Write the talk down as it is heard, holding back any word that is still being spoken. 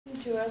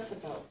to us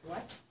about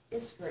what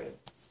is grace.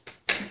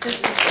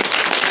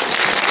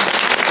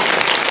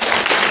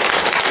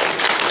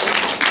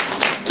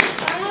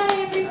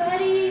 Hi,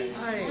 everybody.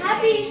 Hi.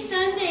 Happy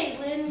Sunday,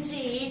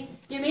 Lindsay.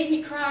 You made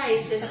me cry,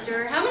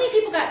 sister. How many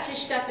people got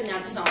tished up in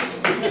that song?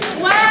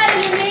 What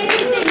an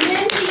amazing thing.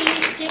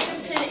 Lindsay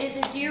Jacobson is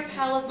a dear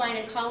pal of mine,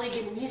 a colleague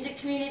in the music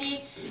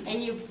community,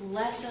 and you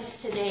bless us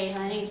today,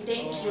 honey.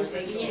 Thank you for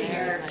being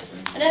here.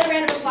 Another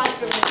round of applause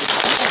for Lindsay.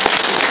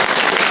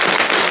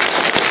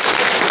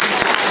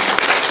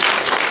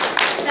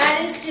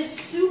 That is just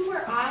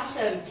super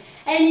awesome.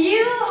 And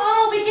you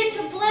all, we get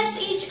to bless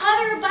each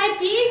other by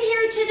being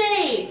here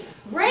today.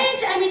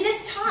 Right? I mean,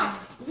 this talk,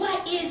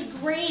 what is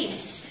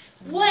grace?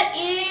 What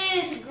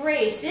is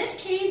grace? This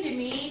came to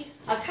me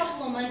a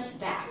couple of months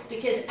back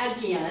because,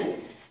 again,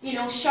 you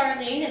know,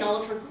 Charlene and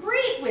all of her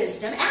great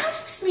wisdom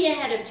asks me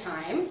ahead of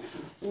time,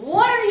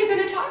 what are you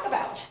going to talk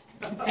about?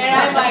 And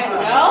I'm like,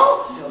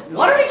 well,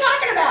 what are we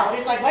talking about? And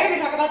it's like, well, you're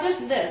going to talk about this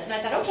and this. And I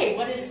thought, okay,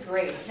 what is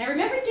grace? And I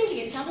remember thinking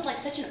it sounded like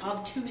such an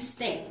obtuse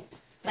thing.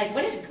 Like,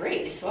 what is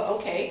grace? Well,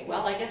 okay,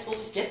 well, I guess we'll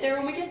just get there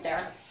when we get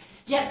there.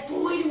 Yet,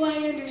 boy, do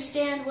I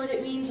understand what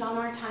it means on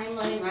our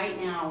timeline right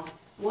now.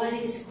 What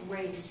is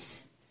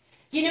grace?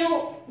 You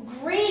know,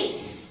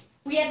 grace,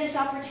 we have this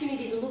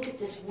opportunity to look at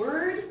this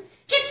word.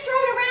 Gets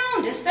thrown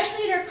around,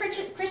 especially in our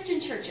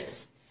Christian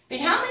churches. I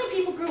mean, how many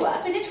people grew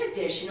up in a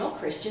traditional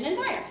Christian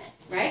environment,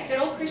 right? Good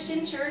old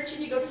Christian church,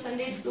 and you go to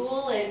Sunday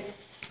school, and,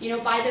 you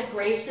know, by the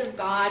grace of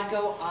God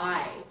go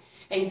I.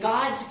 And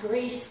God's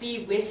grace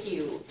be with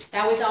you.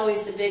 That was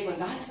always the big one.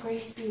 God's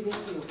grace be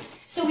with you.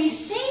 So we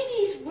say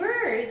these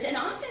words, and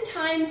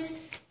oftentimes,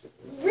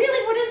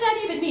 really, what does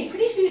that even mean?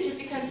 Pretty soon it just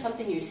becomes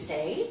something you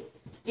say,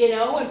 you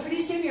know, and pretty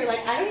soon you're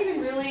like, I don't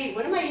even really,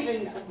 what am I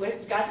even,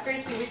 God's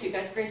grace be with you,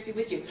 God's grace be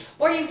with you.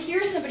 Or you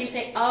hear somebody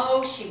say,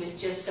 oh, she was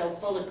just so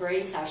full of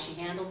grace, how she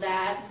handled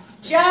that.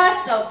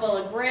 Just so full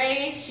of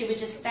grace, she was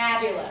just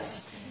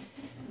fabulous.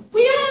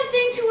 We got to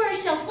think to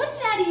ourselves, what's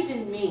that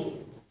even mean?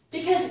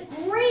 Because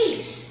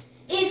grace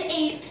is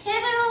a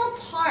pivotal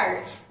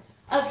part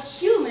of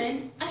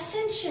human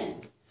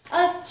ascension,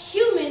 of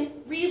human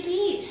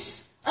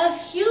release, of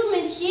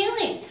human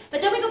healing.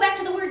 But then we go back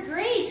to the word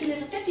grace, and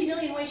there's 50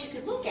 million ways you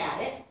could look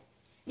at it.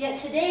 Yet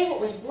today,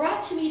 what was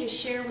brought to me to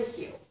share with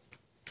you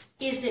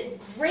is that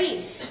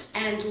grace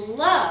and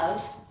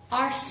love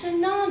are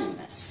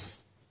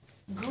synonymous.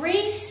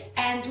 Grace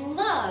and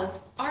love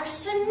are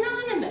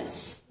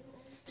synonymous.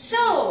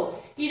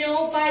 So, you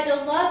know, by the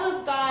love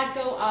of God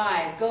go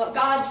I.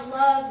 God's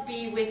love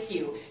be with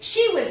you.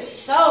 She was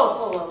so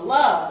full of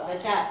love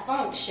at that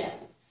function.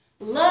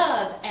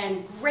 Love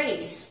and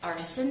grace are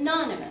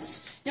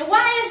synonymous. Now,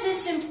 why is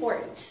this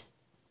important?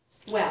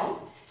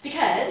 Well,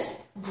 because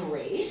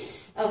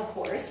grace, of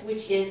course,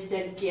 which is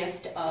the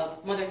gift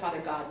of Mother,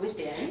 Father, God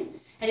within,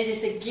 and it is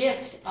the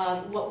gift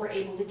of what we're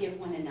able to give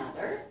one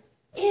another,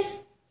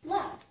 is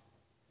love.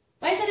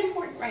 Why is that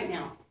important right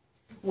now?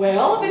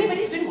 Well, if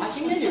anybody's been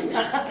watching the news,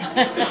 there's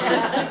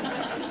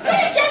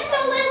just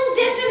a little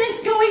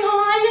dissonance going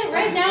on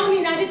right now in the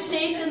United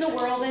States and the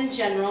world in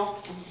general.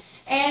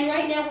 And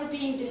right now we're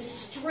being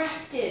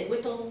distracted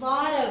with a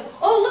lot of,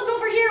 oh, look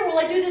over here, will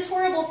I do this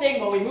horrible thing?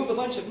 Well, we move a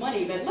bunch of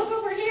money, but look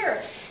over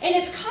here. And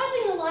it's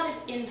causing a lot of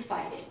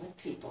infighting with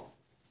people.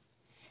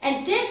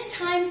 And this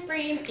time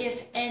frame,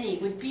 if any,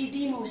 would be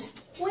the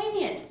most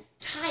poignant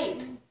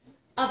type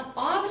of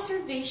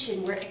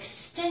observation where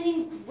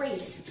extending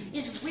grace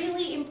is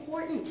really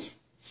important.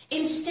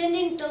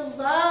 Extending the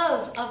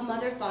love of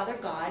Mother, Father,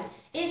 God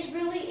is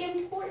really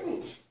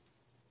important.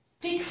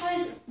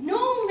 Because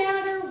no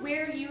matter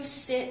where you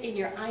sit in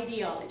your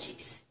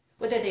ideologies,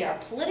 whether they are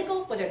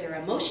political, whether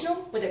they're emotional,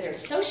 whether they're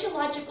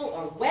sociological,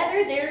 or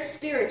whether they're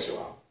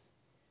spiritual,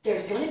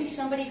 there's going to be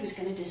somebody who's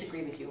going to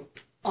disagree with you.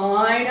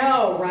 I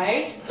know,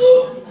 right? There's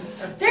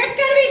going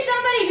to be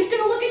somebody who's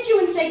going to look at you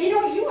and say, you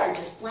know, you are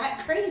just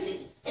flat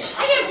crazy.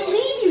 I can't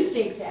believe you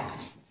think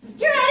that.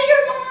 You're out of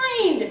your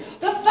mind.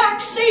 The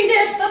facts say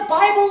this. The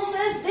Bible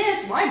says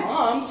this. My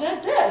mom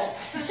said this.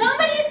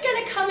 Somebody's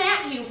going to come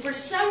at you for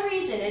some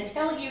reason and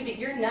tell you that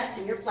you're nuts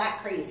and you're flat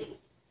crazy.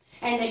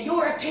 And that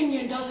your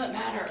opinion doesn't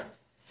matter.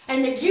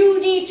 And that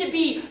you need to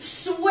be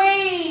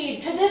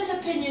swayed to this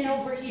opinion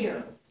over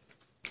here.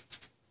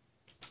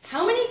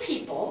 How many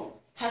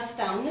people have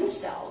found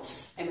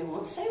themselves, and we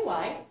won't say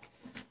why,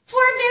 for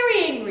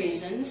varying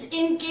reasons,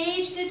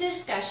 engaged in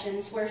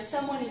discussions where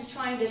someone is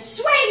trying to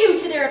sway you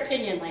to their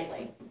opinion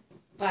lately?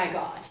 By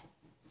God.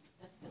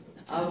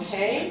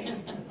 Okay?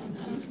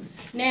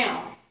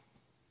 Now,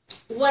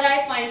 what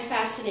I find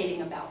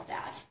fascinating about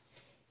that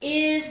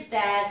is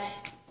that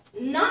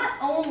not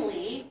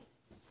only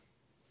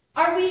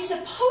are we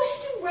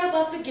supposed to rub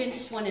up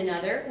against one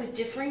another with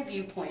differing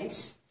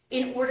viewpoints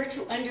in order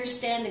to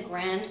understand the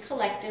grand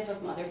collective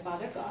of Mother,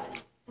 Father, God,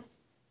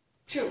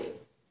 truly,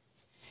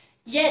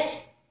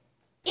 yet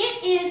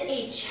it is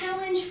a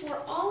challenge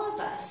for all of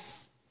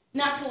us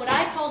not to what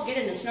I call get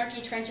in the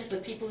snarky trenches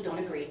with people who don't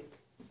agree.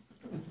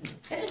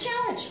 It's a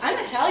challenge. I'm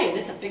Italian.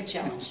 It's a big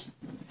challenge.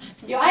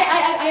 You know, I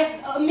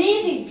have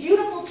amazing,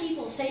 beautiful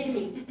people say to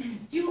me,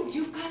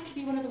 you've got to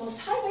be one of the most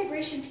high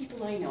vibration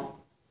people I know.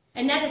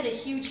 And that is a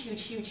huge,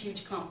 huge, huge,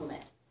 huge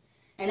compliment.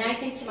 And I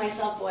think to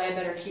myself, boy, I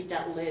better keep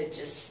that lid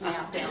just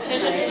snapped down.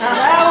 Right?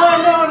 I don't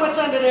want to know what's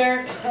under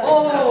there.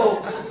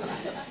 Oh.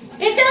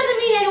 It doesn't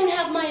mean I don't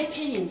have my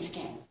opinions,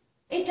 gang.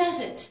 It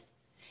doesn't.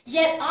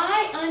 Yet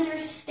I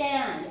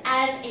understand,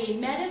 as a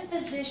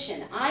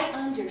metaphysician, I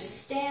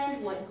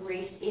understand what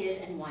grace is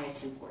and why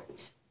it's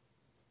important.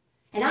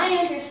 And I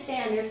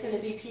understand there's going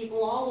to be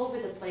people all over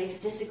the place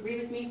disagree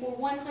with me for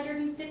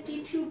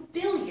 152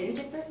 billion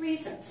different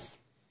reasons.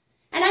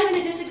 And I'm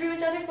going to disagree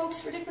with other folks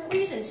for different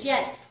reasons.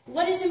 Yet,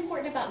 what is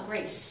important about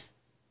grace?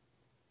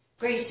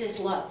 Grace is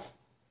love.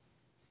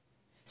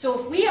 So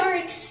if we are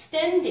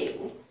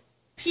extending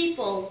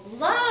people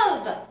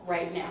love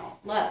right now,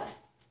 love,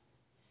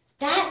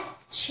 that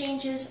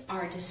changes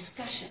our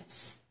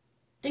discussions.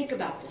 Think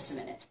about this a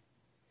minute.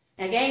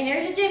 Now, gang,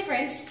 there's a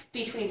difference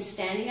between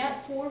standing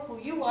up for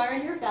who you are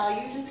and your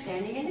values and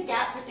standing in the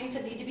gap for things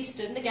that need to be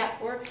stood in the gap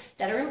for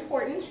that are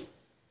important,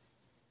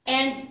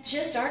 and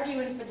just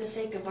arguing for the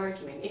sake of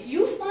arguing. If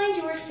you find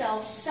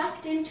yourself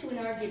sucked into an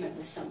argument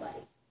with somebody,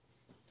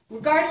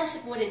 regardless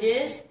of what it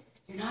is,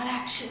 you're not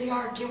actually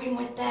arguing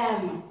with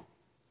them.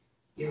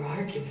 You're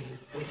arguing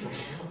with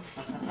yourself.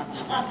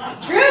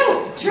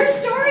 True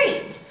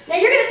story. Now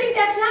you're going to think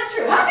that's not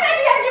true. How can I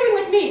be arguing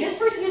with me? This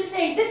person is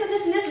saying this and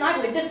this and this, and I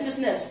believe this and this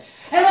and this.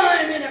 And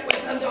I'm in it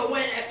with them to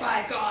win it,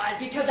 by God,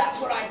 because that's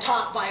what I'm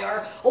taught by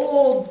our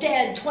old,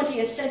 dead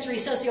 20th century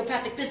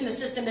sociopathic business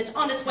system that's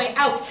on its way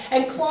out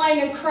and clawing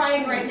and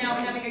crying right now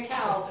and having a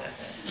cow.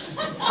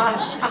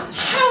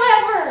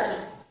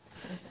 However,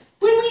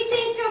 when we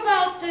think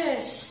about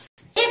this,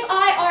 if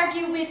I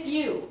argue with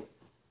you,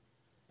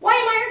 why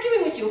am I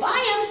arguing with you? If I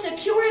am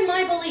secure in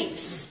my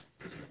beliefs,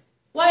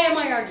 why am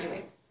I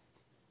arguing?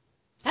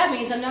 That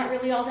means I'm not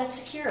really all that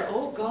secure.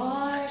 Oh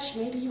gosh,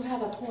 maybe you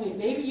have a point.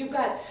 Maybe you've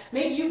got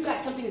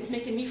something that's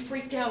making me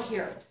freaked out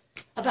here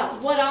about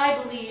what I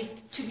believe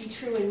to be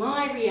true in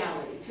my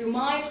reality, through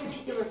my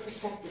particular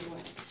perspective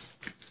lens.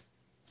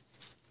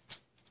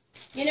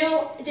 You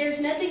know, there's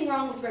nothing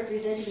wrong with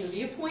representing a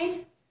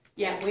viewpoint,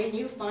 yet when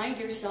you find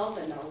yourself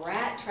in the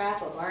rat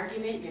trap of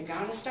argument, you've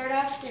got to start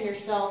asking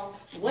yourself,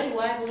 what do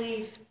I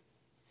believe?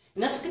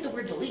 And let's look at the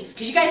word belief,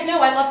 because you guys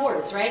know I love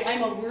words, right?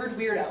 I'm a word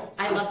weirdo.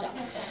 I love them.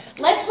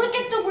 Let's look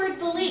at the word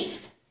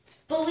belief.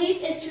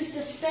 Belief is to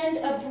suspend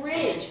a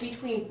bridge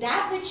between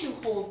that which you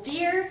hold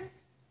dear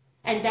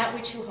and that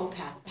which you hope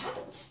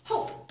happens.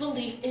 Hope.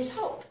 Belief is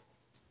hope.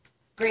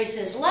 Grace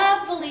is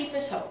love. Belief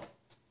is hope.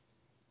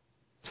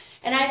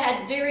 And I've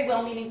had very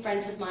well-meaning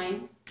friends of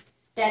mine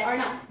that are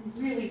not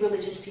really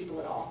religious people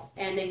at all.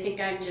 And they think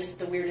I'm just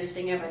the weirdest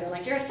thing ever. They're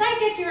like, you're a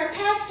psychic, you're a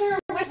pastor,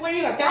 what are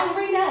you, a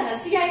ballerina and a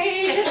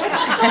CIA agent? What's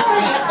the story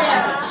up there?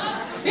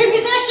 You're a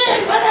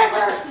musician,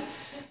 whatever.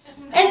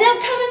 And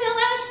they'll come and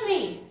they'll ask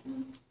me,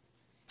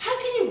 how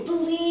can you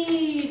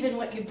believe in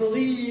what you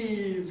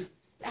believe?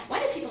 Why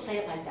do people say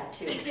it like that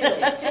too? Really?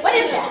 What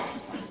is that?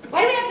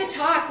 Why do we have to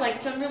talk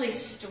like some really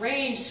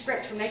strange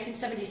script from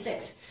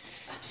 1976?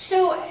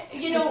 So,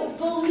 you know,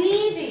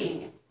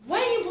 believing. Why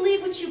do you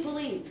believe what you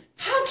believe?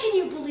 How can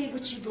you believe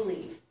what you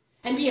believe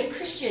and be a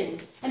Christian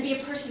and be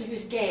a person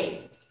who's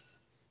gay?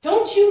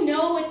 Don't you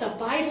know what the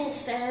Bible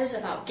says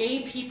about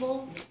gay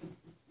people?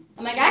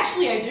 I'm like,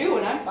 actually I do,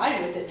 and I'm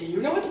fine with it. Do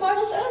you know what the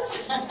Bible says?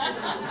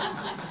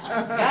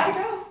 Gotta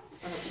go.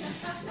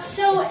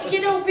 So,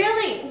 you know,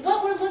 really,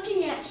 what we're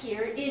looking at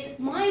here is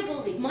my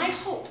belief, my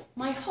hope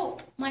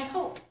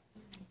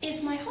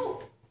is my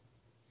hope.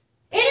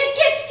 And it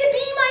gets to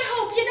be my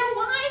hope. You know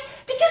why?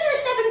 Because there's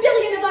 7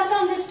 billion of us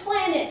on this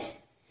planet.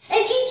 And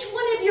each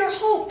one of your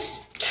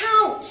hopes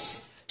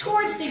counts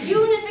towards the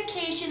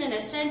unification and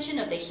ascension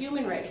of the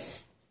human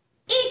race.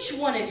 Each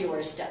one of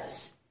yours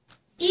does.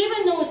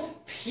 Even those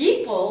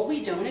people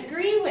we don't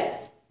agree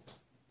with.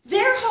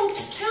 Their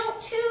hopes count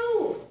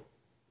too.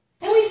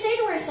 And we say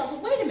to ourselves,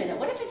 well, wait a minute,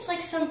 what if it's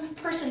like some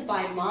person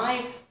by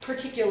my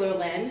particular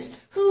lens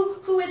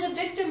who is a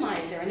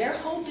victimizer, and their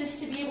hope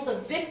is to be able to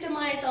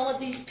victimize all of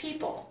these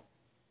people?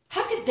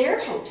 How could their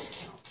hopes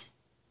count?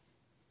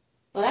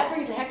 Well, that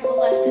brings a heck of a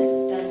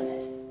lesson, doesn't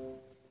it?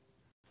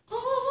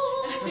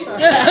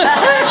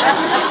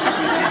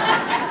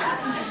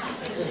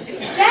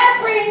 That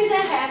brings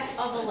a heck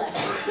of a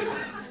lesson.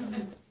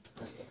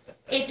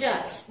 It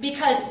does,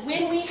 because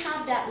when we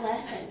have that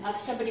lesson of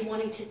somebody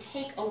wanting to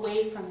take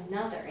away from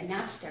another, and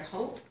that's their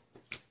hope,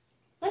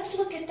 let's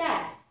look at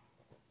that.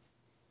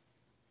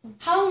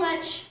 How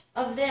much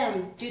of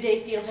them do they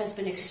feel has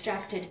been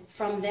extracted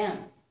from them?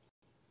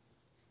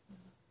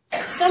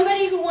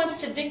 Somebody who wants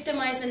to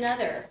victimize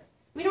another,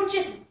 we don't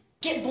just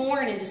get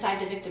born and decide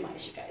to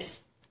victimize, you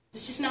guys.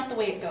 It's just not the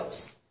way it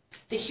goes.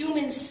 The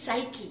human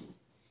psyche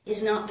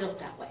is not built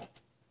that way.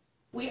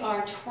 We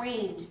are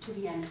trained to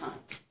be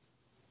unkind.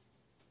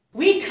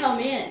 We come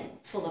in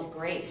full of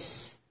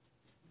grace.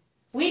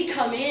 We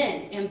come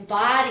in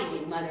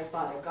embodying Mother,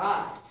 Father,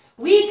 God.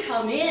 We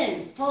come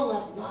in full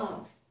of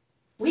love.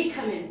 We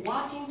come in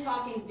walking,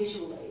 talking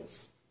visual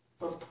aids.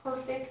 for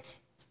perfect,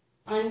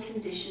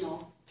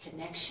 unconditional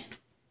connection.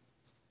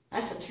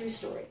 That's a true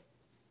story.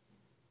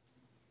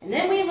 And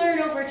then we learn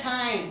over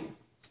time,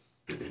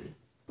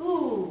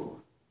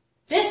 ooh,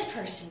 this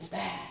person's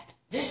bad.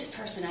 This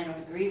person I don't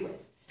agree with.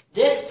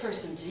 This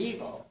person's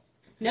evil.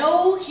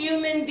 No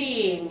human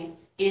being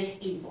is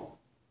evil.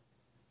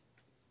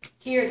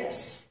 Hear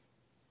this.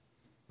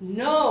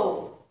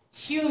 No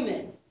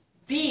human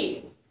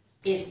being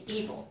is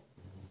evil.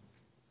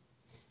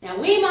 Now,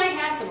 we might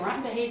have some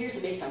rotten behaviors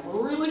that make some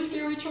really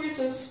scary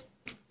choices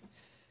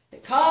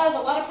that cause a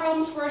lot of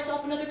problems for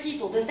ourselves and other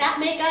people. Does that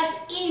make us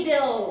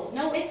evil?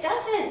 No, it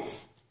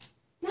doesn't.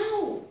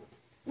 No.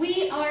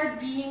 We are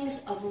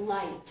beings of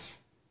light.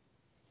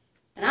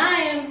 And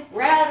I am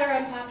rather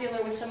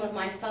unpopular with some of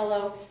my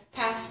fellow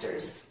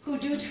pastors who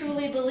do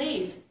truly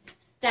believe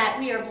that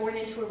we are born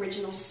into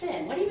original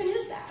sin. What even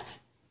is that?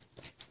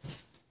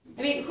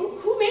 I mean,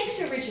 who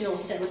makes original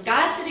sin? Was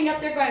God sitting up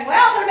there going,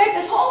 well, I'm going to make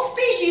this whole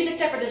species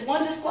except for this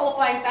one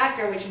disqualifying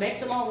factor which makes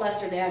them all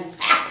lesser than,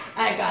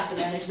 I got the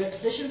management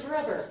position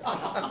forever.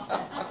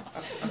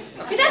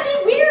 Would that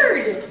be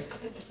weird?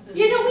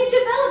 You know, we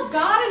develop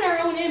God in our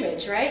own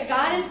image, right?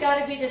 God has got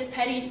to be this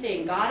petty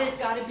thing. God has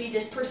got to be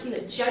this person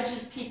that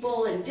judges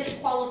people and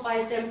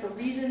disqualifies them for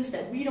reasons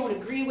that we don't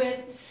agree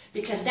with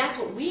because that's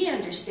what we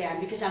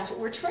understand, because that's what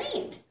we're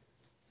trained.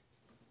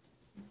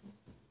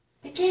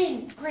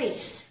 Again,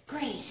 grace,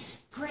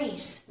 grace,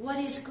 grace. What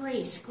is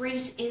grace?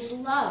 Grace is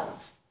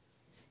love.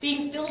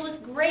 Being filled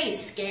with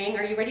grace, gang.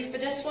 Are you ready for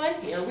this one?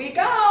 Here we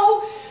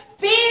go.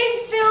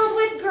 Being filled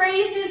with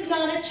grace is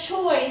not a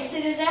choice.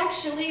 It is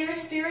actually your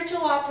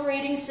spiritual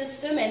operating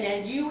system, and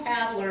then you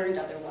have learned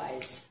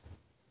otherwise.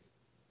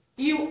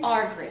 You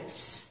are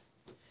grace.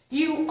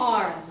 You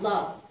are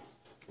love.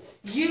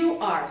 You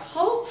are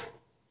hope.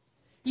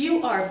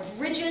 You are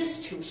bridges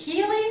to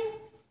healing.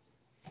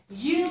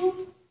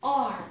 You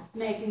are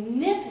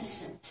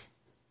magnificent.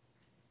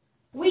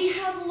 We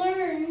have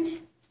learned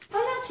how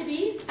not to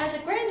be, as a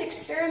grand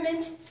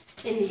experiment,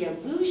 in the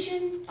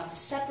illusion of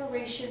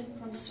separation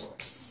from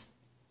source.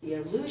 The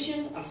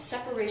illusion of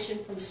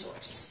separation from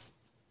source.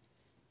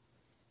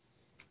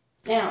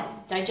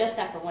 Now, digest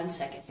that for 1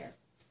 second here.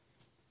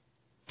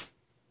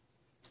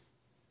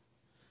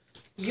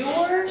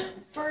 Your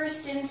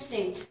first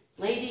instinct,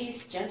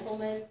 ladies,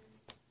 gentlemen,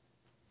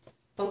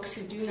 folks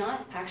who do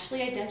not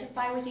actually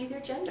identify with either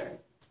gender,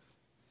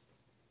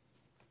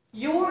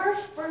 your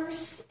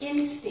first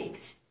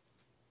instinct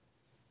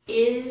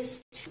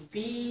is to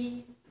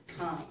be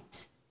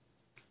kind.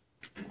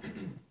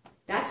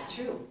 That's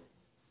true.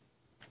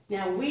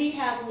 Now, we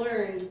have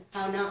learned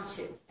how not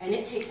to, and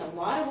it takes a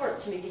lot of work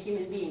to make a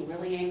human being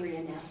really angry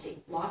and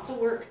nasty. Lots of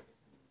work.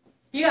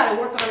 You got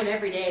to work on them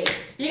every day.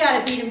 You got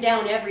to beat them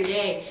down every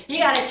day. You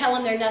got to tell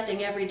them they're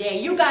nothing every day.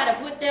 You got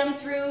to put them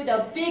through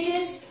the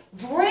biggest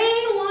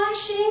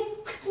brainwashing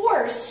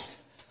course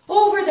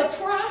over the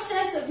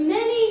process of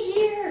many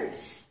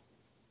years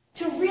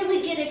to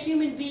really get a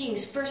human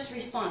being's first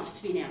response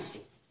to be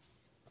nasty.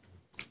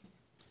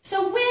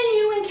 So when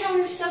you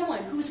encounter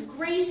someone whose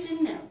grace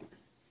in them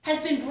has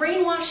been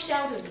brainwashed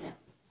out of them,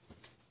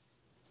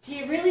 do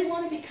you really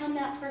want to become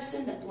that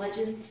person that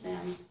bludgeons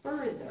them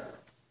further?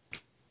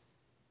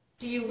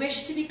 Do you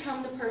wish to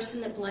become the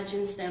person that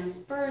bludgeons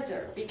them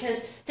further?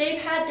 Because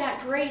they've had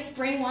that grace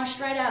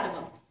brainwashed right out of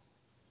them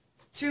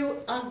through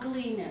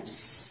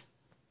ugliness.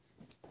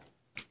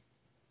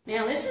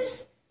 Now,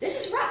 this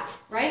is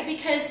rough, right?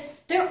 Because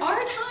there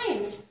are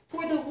times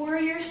for the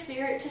warrior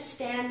spirit to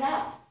stand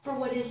up for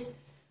what is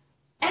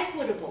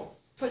equitable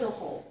for the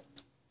whole.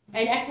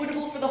 And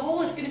equitable for the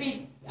whole is going to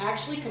be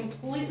actually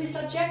completely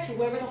subject to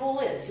whoever the whole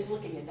is who's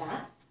looking at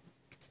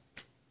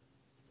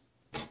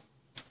that.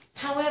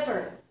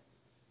 However,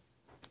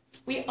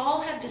 we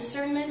all have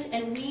discernment,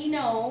 and we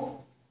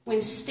know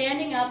when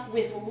standing up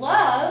with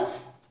love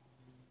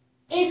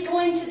is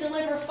going to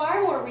deliver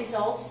far more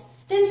results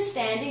than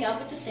standing up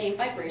with the same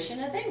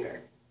vibration of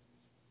anger.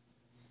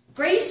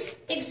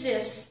 Grace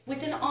exists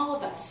within all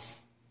of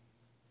us.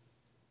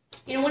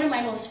 You know, one of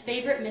my most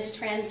favorite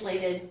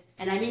mistranslated,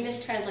 and I mean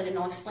mistranslated, and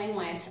I'll explain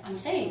why I'm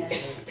saying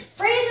this,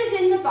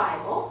 phrases in the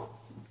Bible,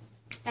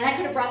 and I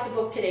could have brought the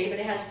book today, but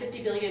it has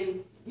 50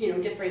 billion,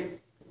 different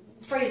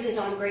phrases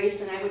on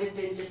grace, and I would have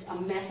been just a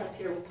mess up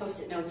here with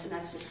Post-it notes, and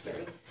that's just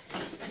scary.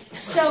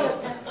 So,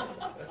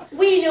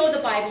 we know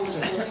the Bible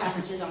is full of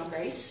passages on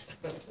grace.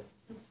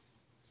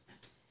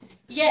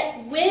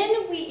 Yet,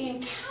 when we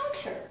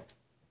encounter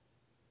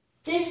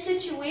this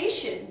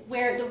situation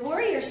where the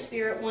warrior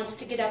spirit wants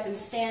to get up and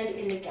stand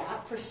in the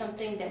gap for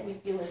something that we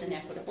feel is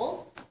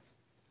inequitable,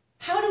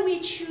 how do we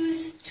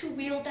choose to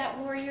wield that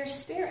warrior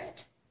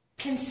spirit,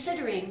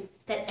 considering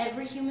that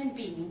every human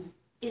being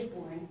is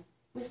born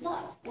with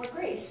love or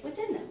grace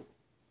within them?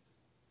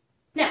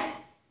 Now,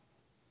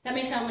 that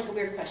may sound like a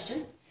weird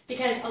question,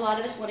 because a lot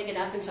of us want to get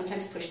up and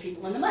sometimes push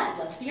people in the mud,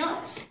 let's be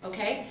honest,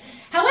 okay?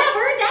 However,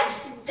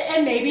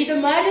 and maybe the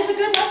mud is a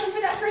good lesson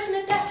for that person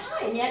at that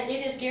time, yet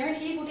it is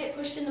guaranteed we'll get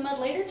pushed in the mud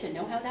later to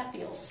know how that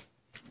feels.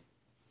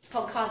 It's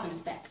called cause and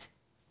effect.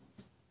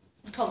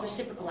 It's called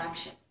reciprocal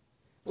action.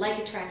 Like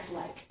attracts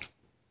like.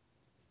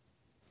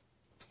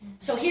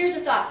 So here's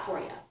a thought for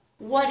you.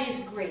 What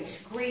is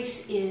grace?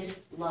 Grace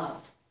is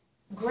love.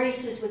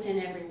 Grace is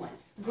within everyone.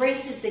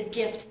 Grace is the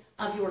gift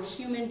of your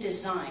human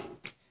design.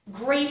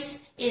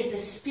 Grace is the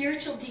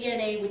spiritual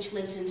DNA which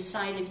lives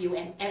inside of you,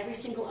 and every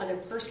single other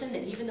person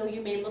that, even though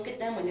you may look at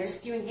them when they're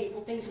spewing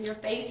hateful things in your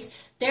face,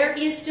 there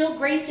is still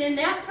grace in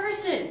that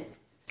person.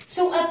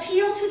 So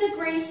appeal to the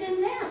grace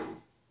in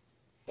them.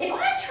 If I'm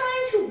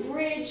trying to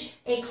bridge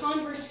a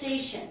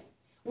conversation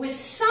with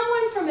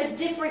someone from a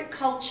different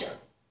culture,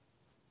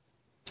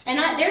 and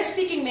they're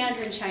speaking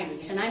Mandarin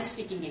Chinese, and I'm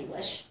speaking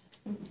English,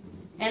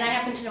 and I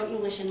happen to know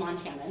English and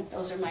Montanan.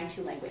 Those are my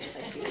two languages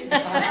I speak.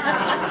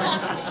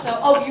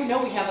 So, you know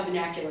we have a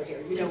vernacular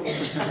here. You know we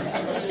do.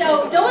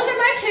 So those are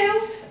my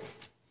two.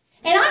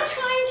 And I'm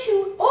trying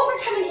to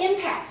overcome an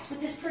impasse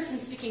with this person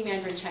speaking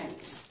Mandarin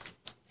Chinese.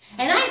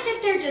 And I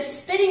sit there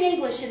just spitting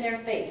English in their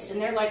face.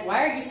 And they're like,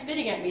 why are you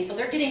spitting at me? So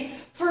they're getting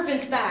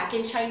fervent back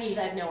in Chinese.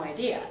 I have no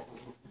idea.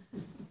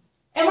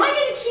 Am I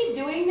going to keep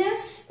doing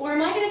this? Or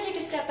am I going to take a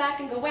step back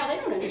and go, wow, they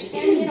don't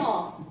understand me at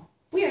all.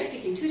 We are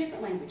speaking two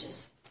different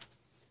languages.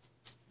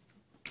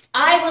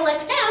 I will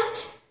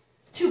attempt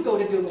to go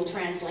to Google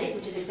Translate,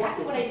 which is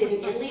exactly what I did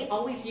in Italy.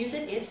 Always use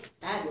it. It's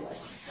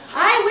fabulous.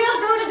 I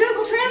will go to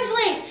Google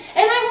Translate,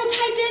 and I will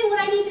type in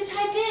what I need to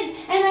type in,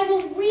 and I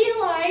will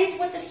realize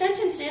what the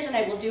sentence is, and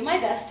I will do my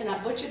best to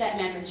not butcher that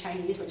Mandarin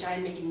Chinese, which I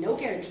am making no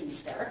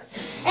guarantees there.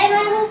 And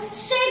I will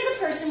say to the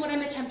person what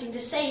I'm attempting to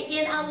say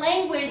in a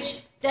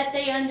language that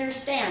they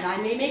understand. I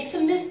may make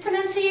some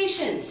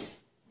mispronunciations,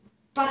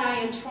 but I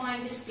am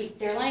trying to speak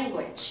their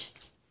language.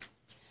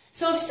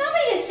 So if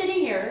somebody is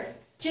sitting here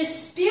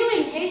just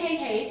spewing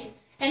hate,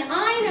 and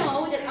I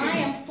know that I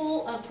am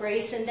full of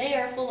grace and they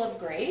are full of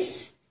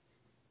grace,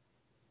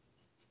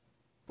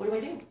 what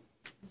do?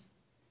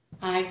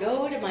 I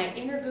go to my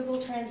inner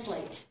Google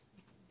Translate,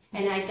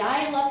 and I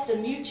dial up the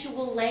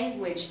mutual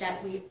language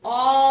that we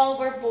all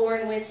were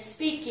born with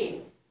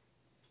speaking.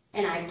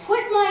 And I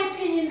put my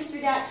opinions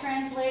through that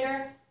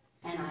translator,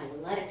 and I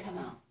let it come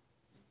out.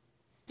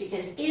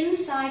 Because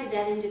inside of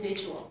that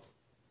individual,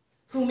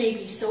 who may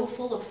be so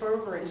full of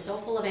fervor and so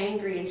full of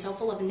angry and so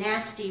full of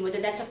nasty,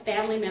 whether that's a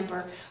family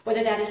member,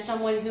 whether that is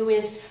someone who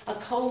is a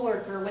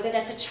coworker, whether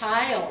that's a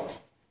child,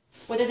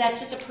 whether that's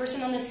just a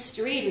person on the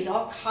street who's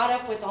all caught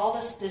up with all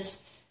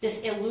this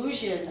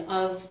illusion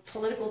of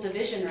political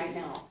division right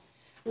now.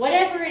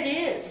 Whatever it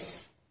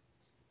is,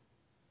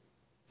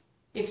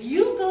 if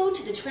you go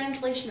to the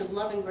translation of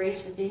love and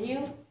grace within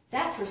you,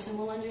 that person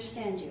will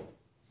understand you.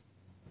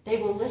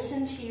 They will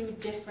listen to you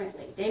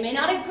differently. They may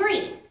not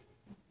agree.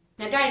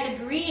 Now, guys,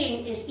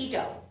 agreeing is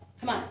ego.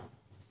 Come on.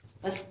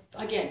 Let's,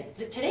 again,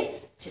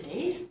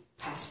 today's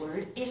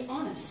password is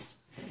honest.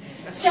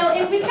 So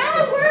if we've got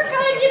to work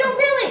on,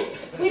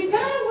 we've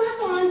got to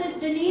work on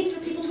the need for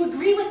people to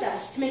agree with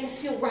us to make us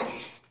feel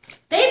right.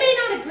 They may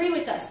not agree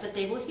with us, but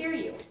they will hear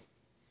you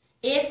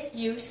if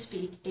you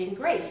speak in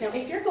grace. Now,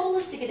 if your goal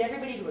is to get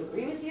everybody to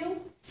agree with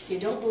you, you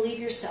don't believe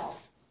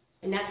yourself.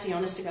 And that's the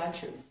honest to God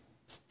truth.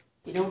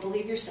 You don't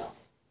believe yourself.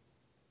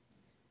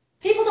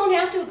 People don't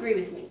have to agree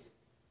with me.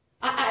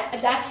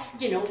 That's,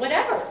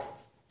 whatever.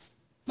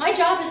 My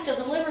job is to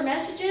deliver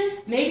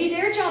messages. Maybe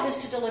their job is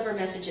to deliver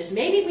messages.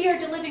 Maybe we are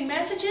delivering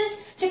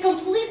messages to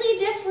completely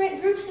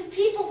different groups of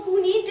people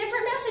who need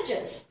different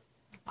messages.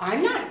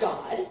 I'm not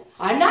God.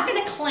 I'm not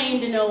going to claim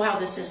to know how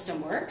the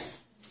system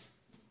works.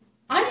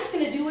 I'm just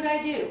going to do what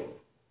I do.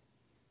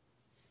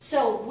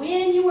 So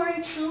when you are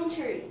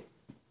encountering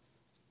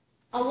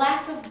a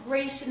lack of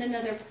grace in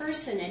another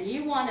person and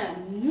you want to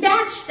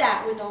match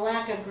that with a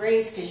lack of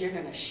grace because you're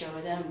going to show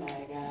them,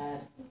 my God,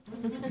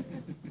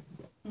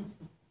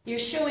 you're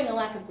showing a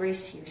lack of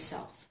grace to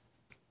yourself.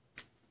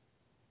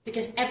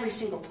 Because every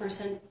single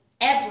person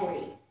is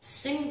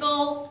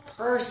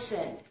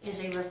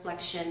a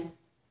reflection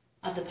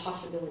of the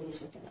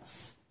possibilities within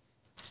us.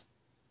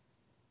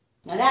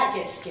 Now that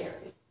gets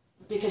scary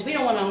because we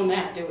don't want to own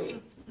that, do we?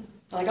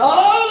 Like,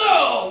 oh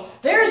no,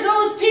 there's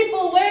those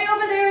people way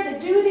over there that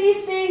do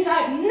these things. I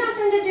have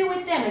nothing to do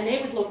with them. And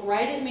they would look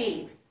right at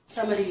me,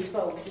 some of these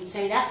folks, and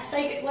say, that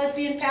psychic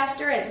lesbian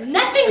pastor has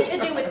nothing to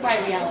do with my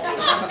reality.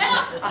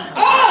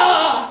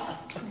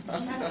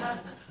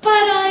 But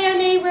I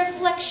am a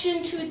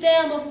reflection to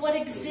them of what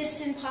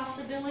exists in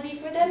possibility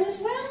for them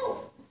as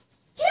well.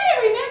 You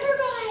gotta remember,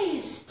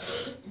 guys,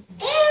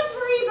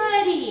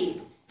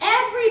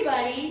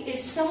 everybody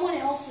is someone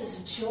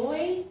else's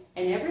joy,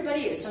 and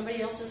everybody is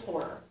somebody else's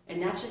horror.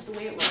 And that's just the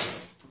way it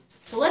rolls.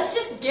 So let's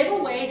just give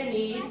away the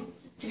need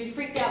to be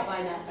freaked out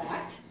by that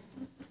fact.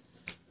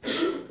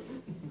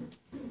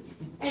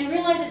 And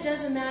realize it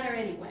doesn't matter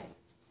anyway.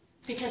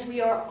 Because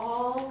we are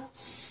all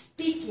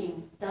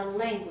speaking the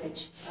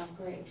language of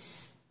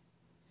grace.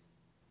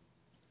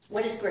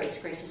 What is grace?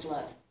 Grace is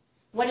love.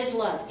 What is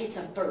love? It's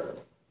a verb.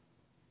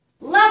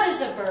 Love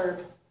is a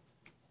verb.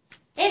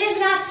 It is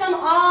not some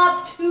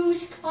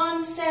obtuse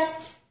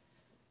concept.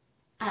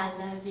 I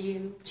love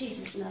you.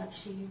 Jesus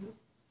loves you.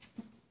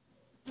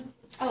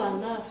 Oh, I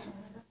love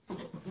her.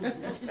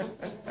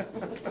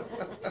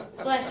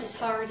 Bless his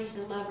heart, he's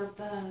a lover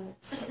bud.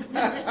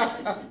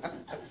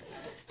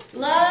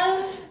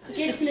 Love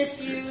gets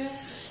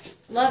misused.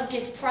 Love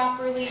gets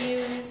properly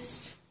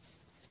used.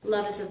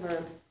 Love is a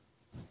verb.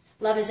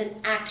 Love is an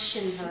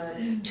action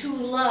verb. To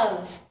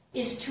love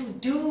is to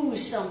do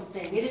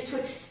something. It is to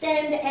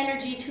extend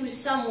energy to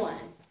someone.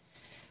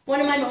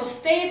 One of my most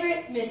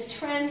favorite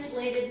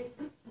mistranslated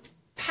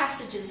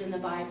passages in the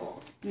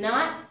Bible.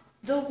 Not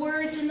the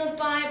words in the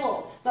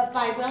Bible, but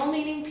by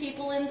well-meaning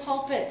people in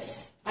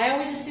pulpits. I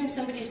always assume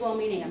somebody's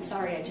well-meaning. I'm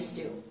sorry, I just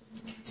do.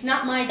 It's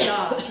not my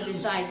job to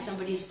decide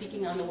somebody's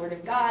speaking on the Word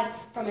of God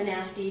from a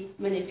nasty,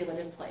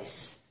 manipulative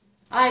place.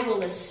 I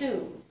will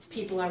assume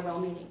people are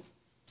well-meaning.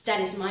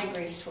 That is my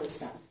grace towards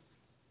them.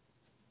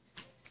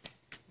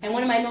 And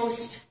one of my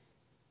most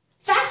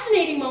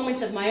fascinating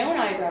moments of my own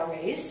eyebrow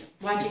raise,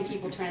 watching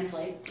people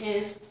translate,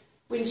 is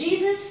when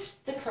Jesus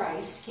the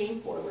Christ came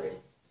forward,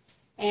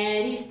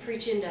 and he's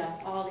preaching to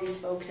all these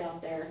folks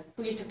out there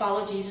who used to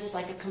follow Jesus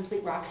like a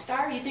complete rock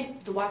star. You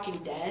think The Walking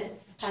Dead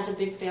has a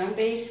big fan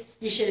base?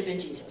 You should have been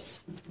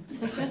Jesus.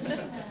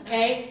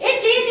 Okay?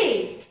 It's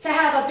easy to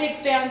have a big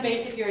fan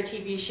base if you're a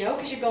TV show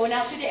because you're going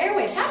out through the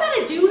airwaves. How about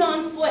a dude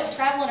on foot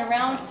traveling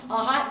around a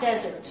hot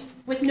desert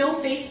with no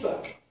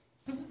Facebook?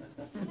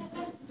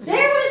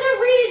 There was a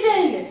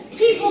reason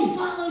people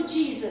followed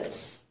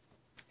Jesus.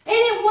 And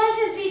it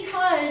wasn't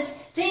because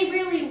they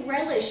really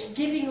relished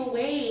giving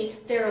away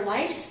their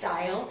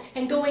lifestyle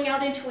and going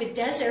out into a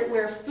desert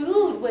where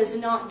food was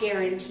not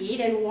guaranteed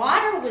and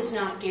water was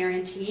not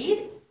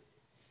guaranteed.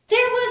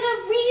 There was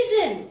a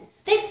reason.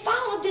 They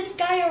followed this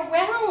guy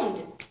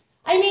around.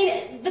 I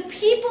mean, the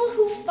people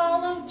who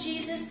followed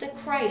Jesus the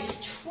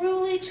Christ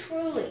truly,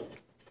 truly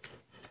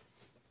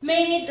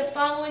made the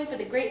following for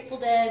the Grateful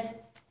Dead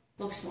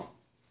look small.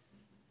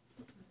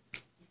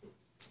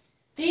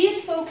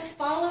 These folks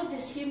followed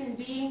this human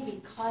being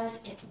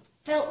because it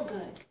felt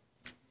good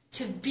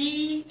to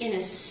be in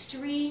a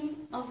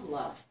stream of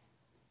love.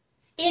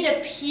 It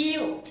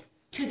appealed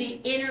to the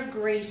inner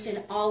grace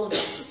in all of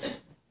us.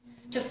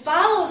 To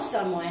follow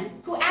someone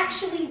who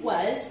actually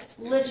was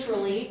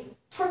literally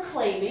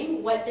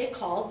proclaiming what they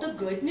called the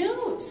good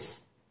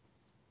news.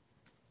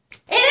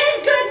 It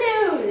is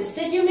good news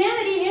that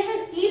humanity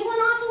isn't evil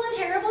and awful and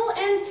terrible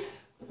and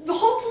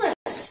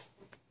hopeless.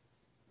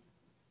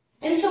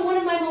 And so one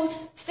of my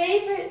most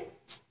favorite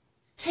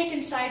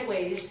taken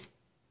sideways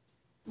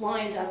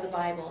lines out of the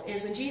Bible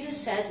is when Jesus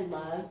said,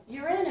 love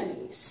your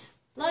enemies.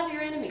 Love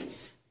your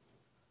enemies.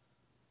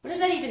 What does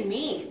that even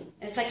mean?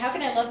 And it's like, how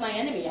can I love my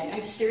enemy? I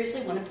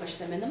seriously want to push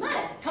them in the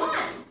mud. Come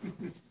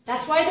on.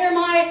 That's why they're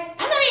my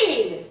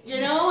enemy. You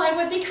know,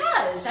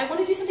 because I want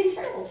to do something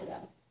terrible to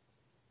them.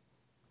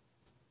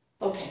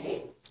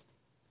 Okay.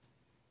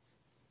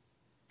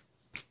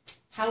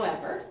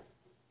 However,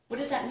 what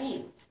does that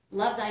mean?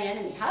 Love thy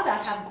enemy. How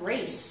about have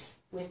grace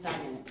with thine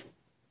enemy?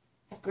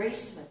 Have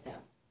grace with them.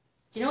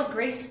 Do you know what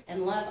grace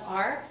and love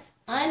are?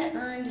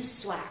 Unearned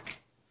slack.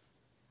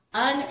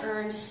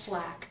 Unearned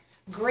slack.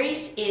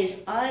 Grace is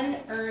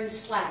unearned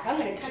slack. I'm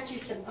going to cut you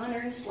some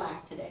unearned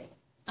slack today.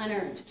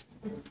 Unearned.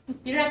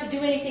 You don't have to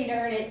do anything to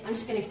earn it. I'm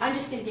just going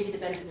to give you the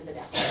benefit of the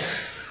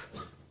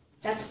doubt.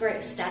 That's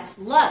grace. That's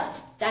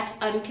love. That's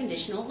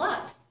unconditional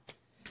love.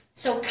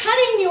 So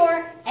cutting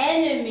your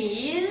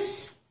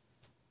enemies,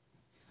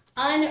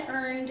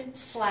 unearned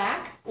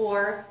slack,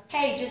 or,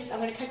 hey, I'm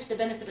going to cut you the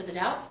benefit of the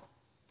doubt.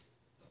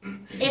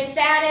 If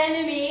that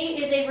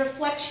enemy is a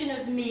reflection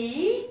of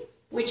me,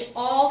 which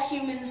all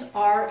humans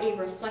are a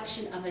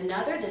reflection of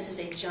another, this is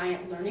a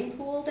giant learning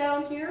pool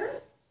down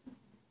here,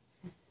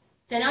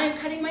 then I am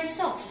cutting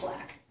myself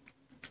slack.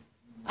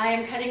 I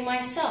am cutting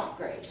myself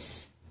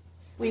grace.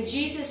 When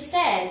Jesus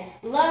said,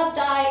 love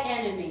thy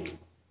enemy,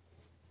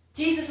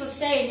 Jesus was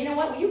saying, you know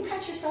what, will you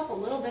cut yourself a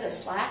little bit of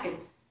slack and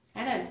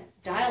kind of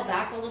dial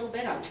back a little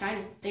bit on trying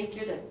to think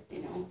you're the,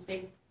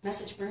 big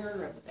message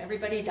bringer of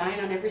everybody dying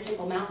on every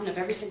single mountain, of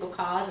every single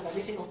cause, of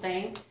every single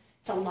thing.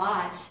 It's a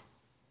lot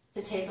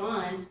to take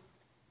on.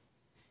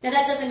 Now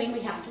that doesn't mean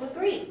we have to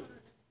agree.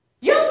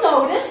 You'll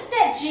notice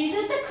that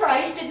Jesus the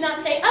Christ did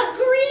not say,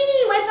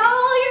 agree with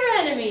all your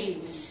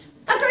enemies.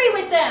 Agree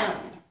with them.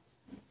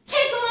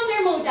 Take on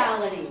their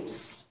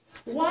modalities.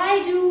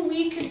 Why do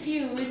we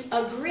confuse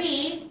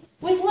agree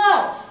with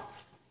love?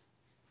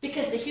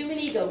 Because the human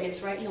ego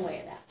gets right in the way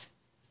of that.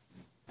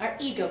 Our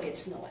ego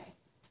gets in the way.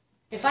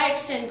 If I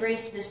extend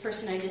grace to this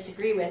person I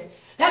disagree with,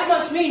 that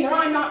must mean that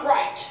I'm not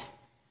right.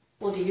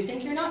 Well, do you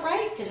think you're not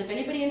right? Because if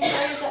anybody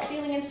inspires that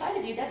feeling inside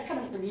of you, that's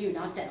coming from you,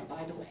 not them,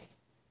 by the way.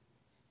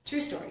 True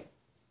story.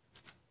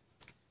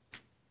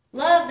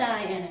 Love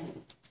thy enemy.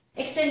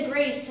 Extend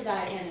grace to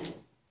thy enemy.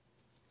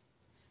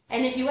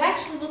 And if you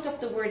actually look up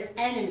the word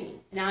enemy,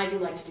 now I do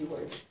like to do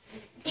words,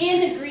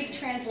 in the Greek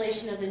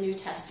translation of the New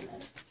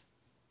Testament,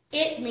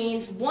 it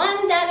means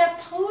one that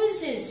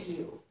opposes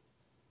you.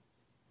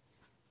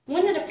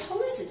 One that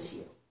opposes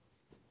you.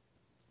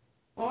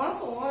 Well,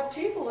 that's a lot of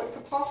people that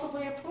could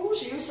possibly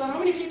oppose you, so how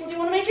many people do you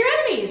want to make your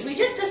enemies? We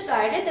just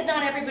decided that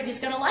not everybody's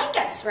going to like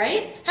us,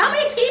 right? How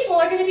many people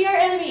are going to be our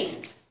enemy?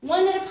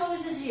 one that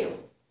opposes you.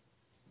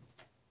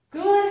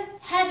 Good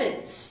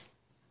heavens.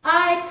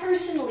 I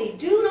personally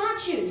do not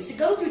choose to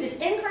go through this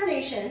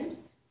incarnation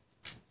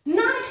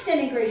not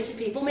extending grace to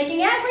people,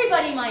 making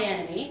everybody my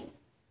enemy,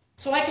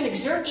 so I can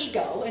exert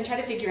ego and try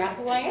to figure out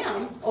who I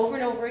am over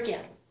and over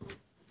again.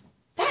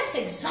 That's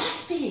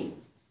exhausting.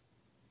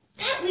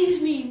 That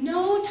leaves me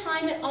no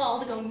time at all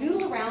to go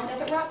noodle around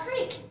up at Rock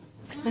Creek.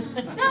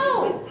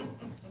 No.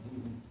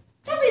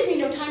 That leaves me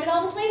no time at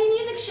all to play any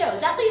music shows.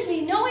 That leaves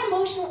me no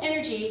emotional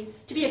energy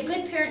to be a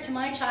good parent to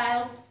my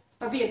child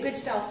or be a good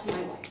spouse to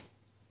my wife.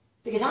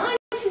 Because I'm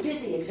too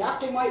busy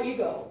exhausting my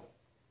ego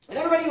with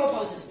everybody who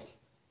opposes me.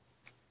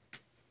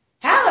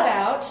 How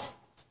about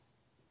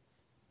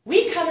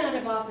we come out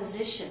of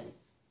opposition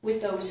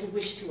with those who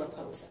wish to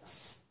oppose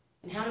us?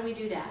 And how do we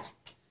do that?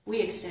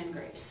 We extend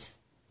grace.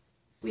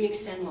 We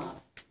extend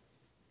love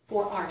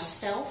for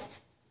ourselves,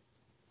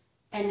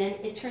 and then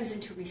it turns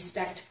into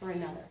respect for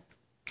another.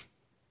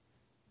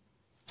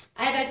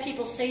 I've had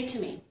people say to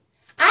me,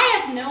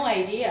 I have no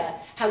idea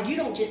how you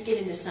don't just get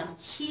into some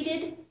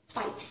heated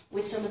fight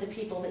with some of the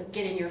people that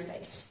get in your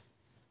face.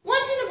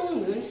 Once in a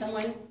blue moon,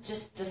 someone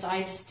just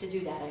decides to do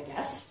that, I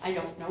guess. I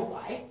don't know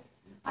why.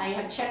 I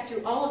have checked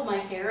through all of my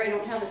hair. I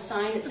don't have a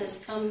sign that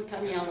says, come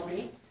yell at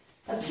me.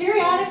 But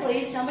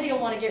periodically, somebody will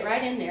want to get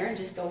right in there and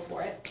just go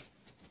for it.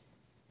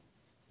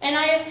 And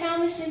I have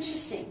found this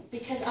interesting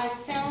because I've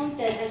found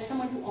that as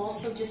someone who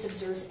also just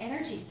observes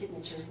energy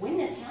signatures, when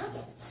this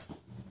happens,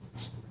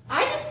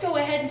 I just go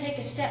ahead and take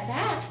a step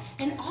back,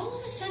 and all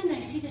of a sudden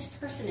I see this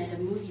person as a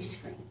movie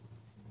screen.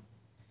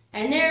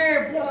 And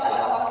they're,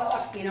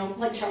 you know,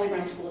 like Charlie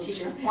Brown school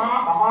teacher.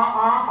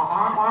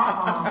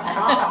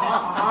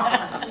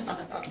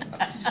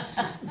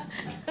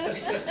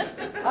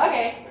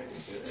 Okay.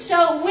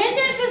 So when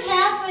this is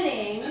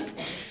happening,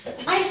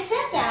 I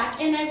step back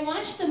and I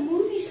watch the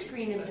movie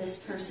screen of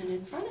this person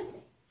in front of me.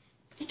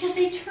 Because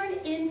they turn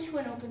into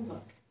an open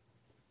book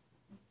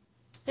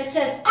that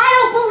says, I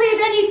don't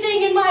believe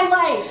anything in my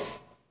life.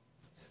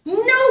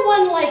 No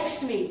one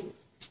likes me.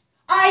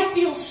 I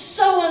feel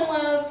so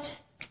unloved.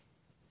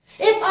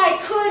 If I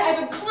could, I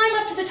would climb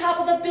up to the top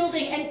of a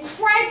building and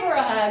cry for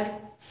a hug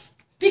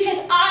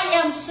because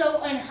I am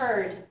so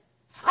unheard.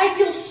 I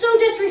feel so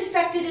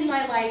disrespected in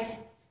my life.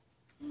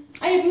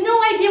 I have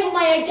no idea what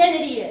my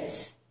identity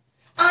is.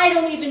 I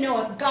don't even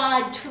know if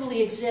God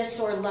truly exists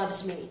or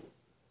loves me.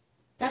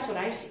 That's what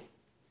I see.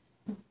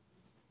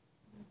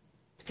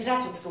 Because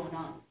that's what's going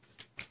on.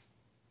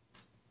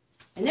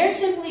 And they're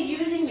simply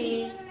using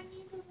me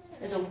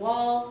as a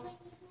wall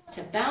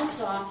to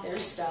bounce off their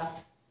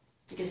stuff.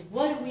 Because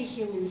what do we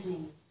humans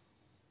need?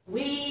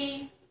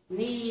 We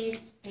need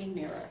a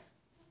mirror.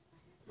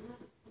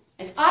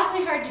 It's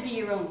awfully hard to be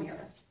your own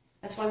mirror.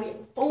 That's why we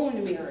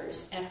own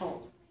mirrors at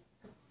home.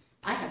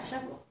 I have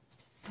several.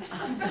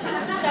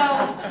 So,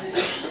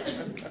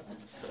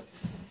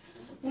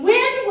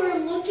 when we're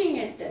looking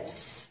at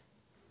this,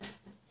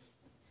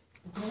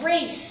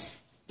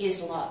 grace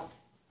is love.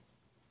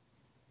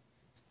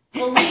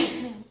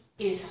 Belief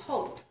is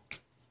hope.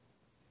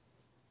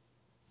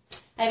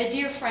 I have a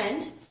dear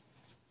friend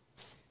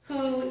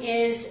who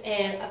is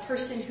a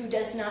person who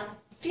does not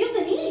feel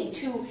the need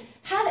to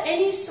have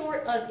any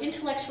sort of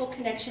intellectual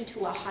connection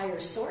to a higher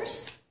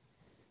source.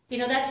 You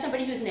know, that's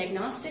somebody who's an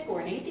agnostic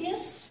or an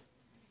atheist.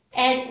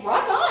 And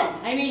rock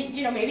on. I mean,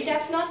 you know, maybe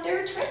that's not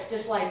their trick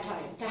this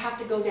lifetime, to have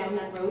to go down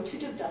that road to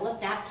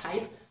develop that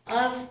type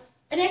of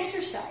an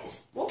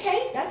exercise.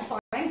 Okay, that's fine.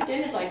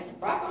 Then is like,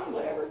 rock on,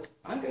 whatever.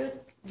 I'm good.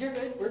 You're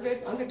good. We're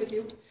good. I'm good with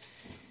you.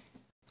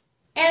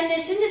 And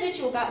this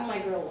individual got on my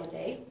grill one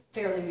day,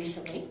 fairly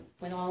recently,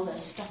 with all the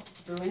stuff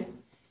that's brewing.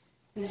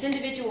 And this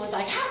individual was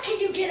like, how can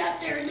you get up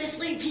there and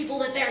mislead people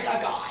that there's a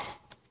God?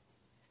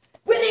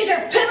 When these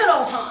are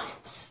pivotal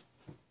times.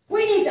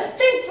 We need to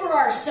think for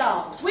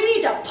ourselves. We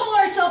need to pull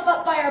ourselves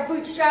up by our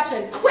bootstraps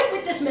and quit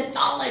with this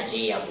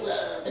mythology of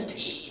love and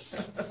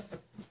peace.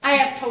 I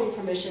have total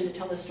permission to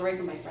tell this story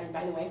from my friend,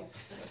 by the way.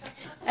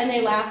 And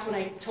they laughed when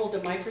I told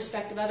them my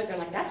perspective of it. They're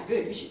like, that's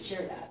good. You should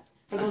share that.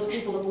 For those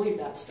people that believe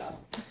that stuff.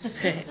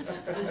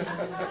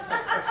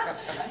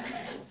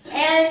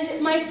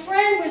 And my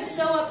friend was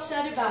so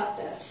upset about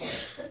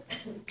this.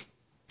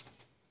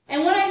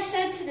 And what I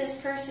said to this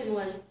person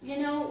was, you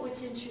know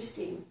what's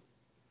interesting?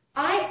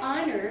 I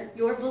honor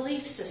your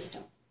belief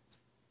system.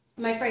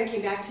 My friend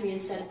came back to me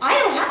and said, I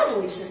don't have a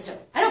belief system.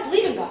 I don't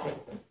believe in God.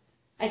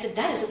 I said,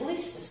 that is a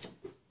belief system.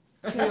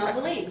 To not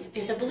believe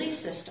is a belief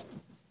system.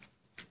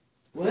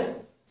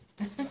 What?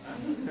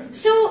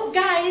 So,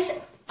 guys,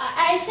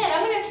 I said,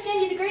 I'm going to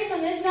extend you the grace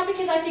on this, not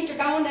because I think you're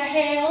going to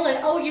hell, and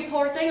oh, you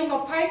poor thing, I'm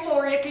going to pray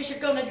for you because you're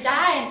going to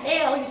die in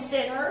hell, you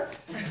sinner.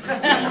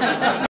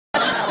 Not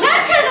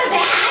because of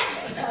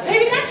that.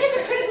 Maybe that's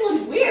hypocritical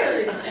and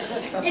weird,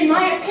 in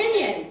my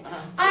opinion.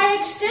 I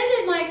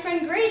extended my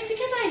friend grace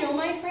because I know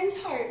my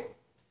friend's heart.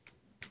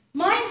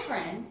 My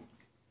friend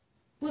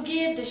will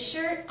give the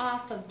shirt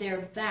off of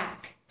their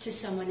back to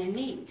someone in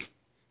need.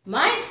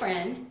 My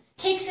friend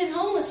takes in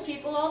homeless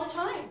people all the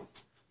time.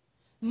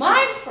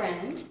 My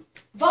friend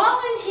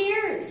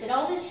Volunteers at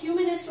all these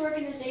humanist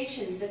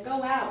organizations that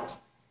go out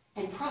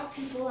and prop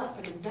people up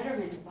for the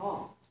betterment of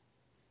all.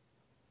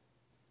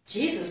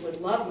 Jesus would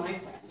love my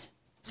friend.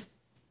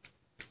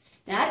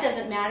 Now, it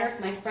doesn't matter if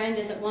my friend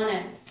doesn't want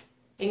to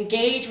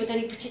engage with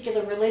any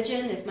particular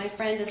religion, if my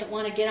friend doesn't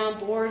want to get on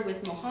board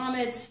with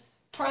Muhammad's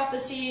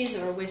prophecies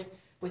or with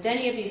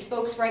any of these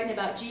folks writing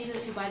about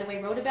Jesus, who, by the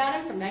way, wrote about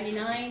him from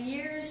 99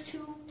 years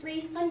to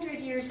 300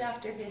 years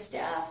after his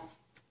death.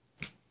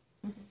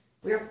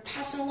 We're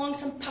passing along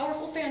some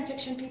powerful fan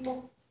fiction,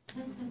 people.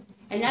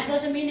 And that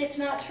doesn't mean it's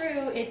not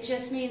true. It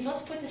just means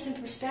let's put this in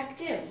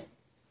perspective.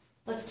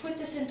 Let's put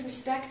this in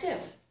perspective.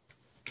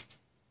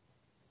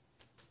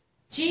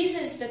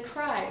 Jesus the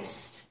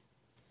Christ,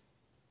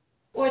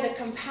 or the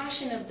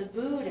compassion of the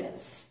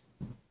Buddhas,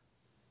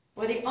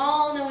 or the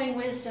all-knowing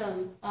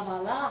wisdom of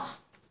Allah,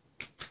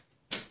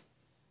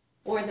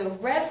 or the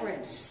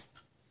reverence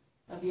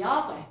of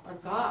Yahweh, or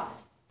God,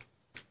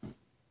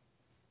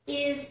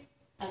 is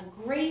a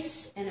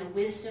grace and a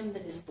wisdom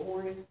that is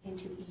born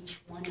into each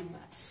one of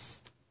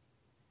us.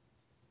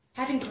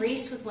 Having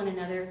grace with one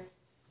another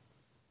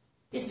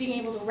is being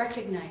able to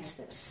recognize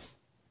this.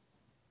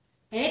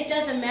 And it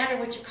doesn't matter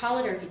what you call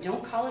it or if you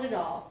don't call it at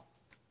all.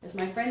 As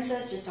my friend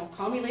says, just don't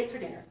call me late for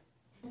dinner.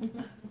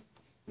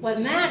 What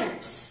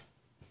matters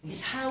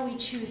is how we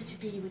choose to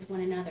be with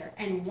one another.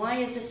 And why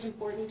is this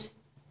important?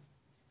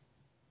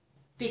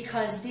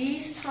 Because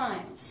these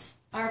times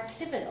are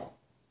pivotal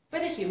for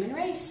the human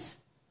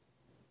race.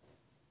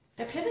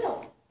 They're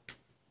pivotal.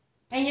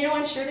 And you know,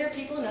 I'm sure there are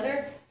people in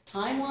other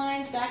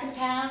timelines back in the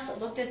past that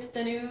looked at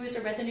the news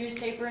or read the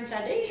newspaper and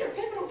said, these are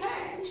pivotal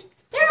times.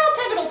 They're all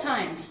pivotal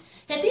times.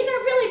 Yet these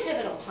are really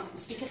pivotal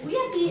times because we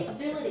have the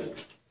ability,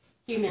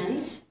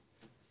 humans,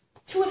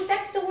 to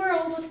affect the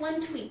world with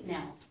one tweet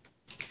now.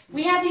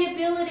 We have the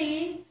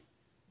ability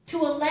to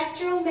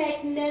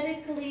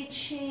electromagnetically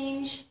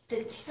change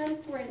the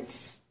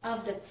temperance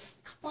of the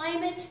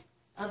climate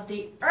of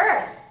the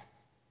earth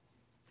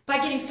by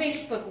getting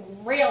Facebook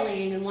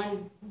rallying in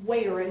one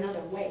way or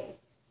another way.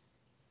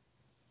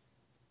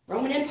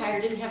 Roman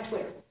Empire didn't have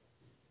Twitter.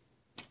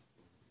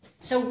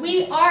 So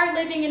we are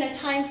living in a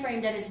time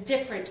frame that is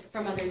different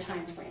from other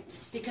time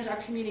frames because our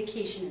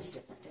communication is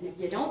different. And if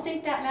you don't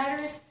think that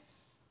matters,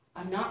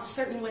 I'm not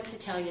certain what to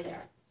tell you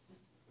there.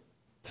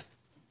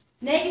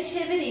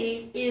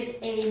 Negativity is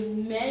a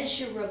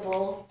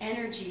measurable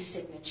energy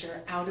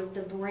signature out of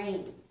the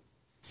brain.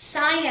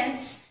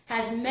 Science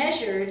has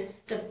measured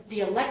the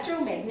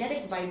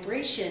electromagnetic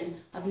vibration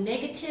of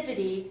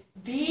negativity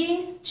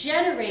being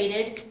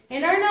generated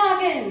in our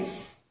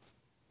noggins.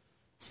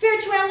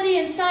 Spirituality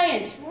and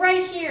science,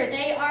 right here,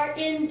 they are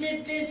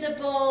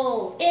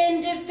indivisible.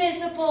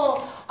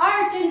 Indivisible.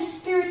 Art and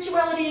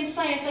spirituality and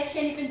science, I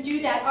can't even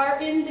do that, are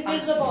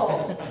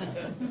indivisible.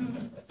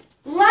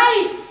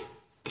 Life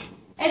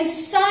and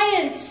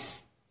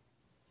science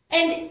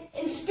and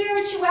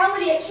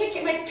spirituality, I can't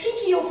get my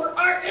pinky over,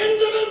 are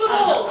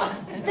indivisible.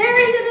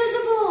 They're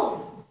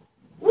indivisible.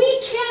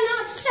 We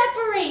cannot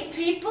separate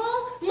people,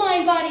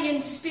 mind, body,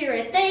 and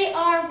spirit. They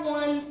are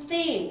one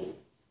thing.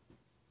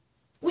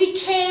 We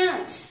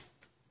can't.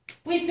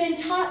 We've been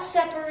taught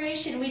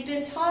separation. We've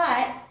been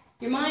taught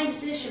your mind is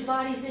this, your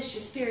body's this,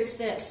 your spirit's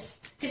this.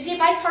 Because see,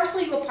 if I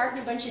parcel you apart in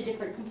a bunch of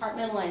different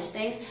compartmentalized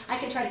things, I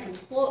can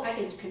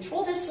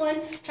control this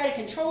one, try to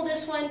control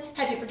this one,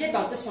 have you forget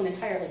about this one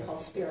entirely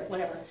called spirit,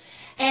 whatever.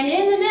 And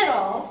in the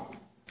middle,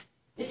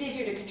 it's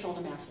easier to control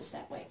the masses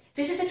that way.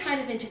 This is a time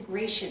of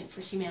integration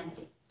for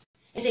humanity.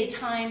 It's a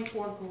time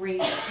for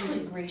great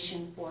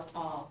integration for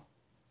all.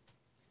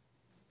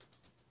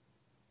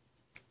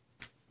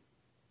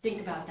 Think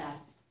about that.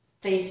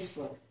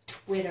 Facebook,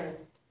 Twitter,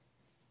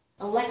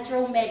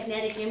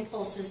 electromagnetic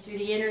impulses through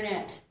the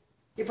internet.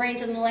 Your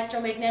brain's an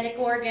electromagnetic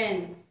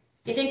organ.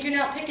 You think you're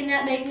not picking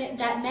that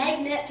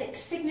magnetic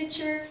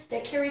signature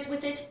that carries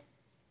with it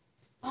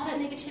all that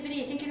negativity?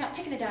 You think you're not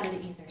picking it out of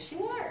the ethers?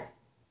 You are.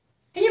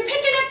 And you're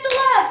picking up the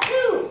love,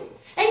 too.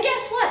 And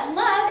guess what?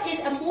 Love is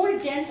a more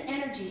dense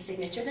energy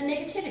signature than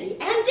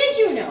negativity. And did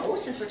you know,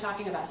 since we're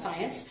talking about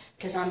science,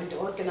 because I'm a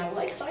dork and I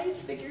like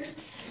science figures,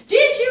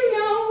 did you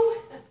know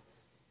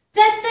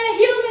that the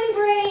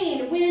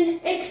human brain, when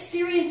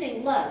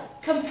experiencing love,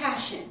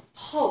 compassion,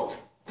 hope,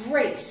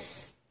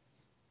 grace,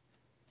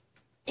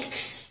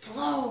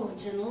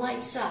 explodes and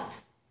lights up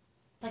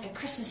like a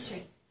Christmas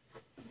tree?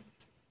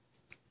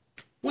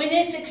 When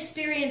it's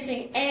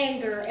experiencing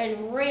anger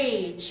and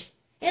rage,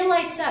 it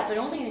lights up, but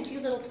only in a few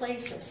little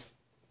places.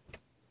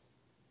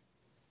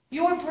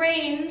 Your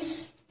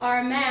brains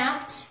are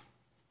mapped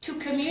to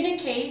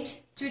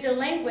communicate through the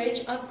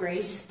language of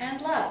grace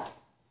and love.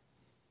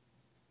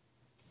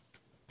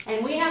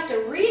 And we have to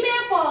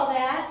remap all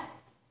that,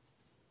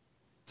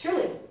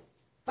 truly,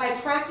 by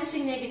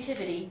practicing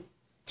negativity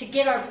to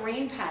get our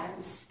brain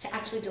patterns to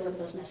actually deliver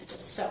those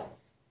messages. So,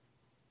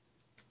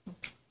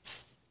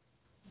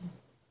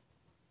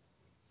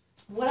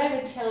 what I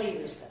would tell you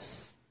is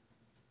this.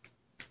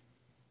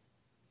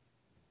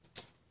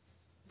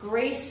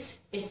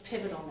 Grace is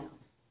pivotal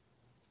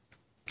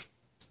now.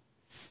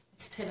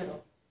 It's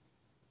pivotal.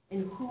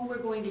 in who we're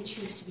going to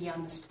choose to be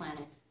on this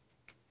planet.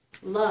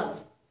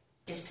 Love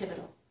is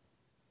pivotal.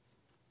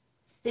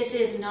 This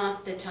is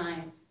not the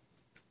time.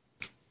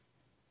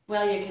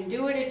 Well, you can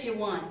do it if you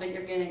want, but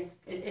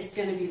it's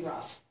going to be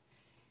rough.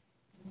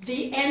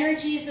 The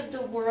energies of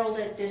the world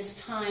at this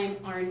time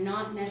are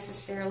not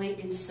necessarily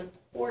in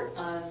support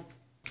of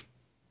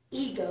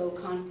ego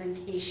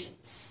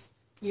confrontations.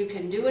 You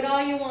can do it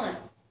all you want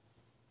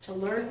to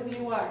learn who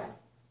you are.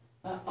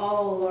 But,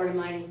 oh, Lord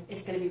Almighty,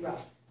 it's going to be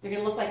rough. You're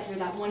going to look like you're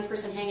that one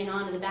person hanging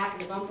on to the back of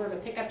the bumper of a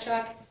pickup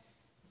truck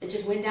that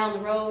just went down the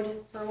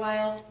road for a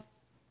while.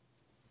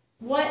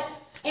 What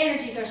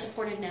energies are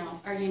supported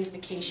now are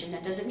unification.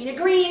 That doesn't mean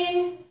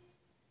agreeing.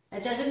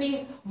 That doesn't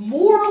mean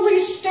morally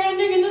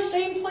standing in the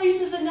same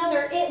place as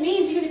another. It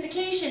means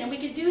unification, and we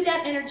can do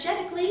that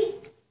energetically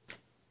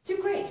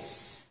through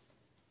grace.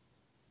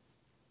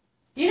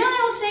 You know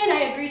that old saying,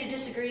 I agree to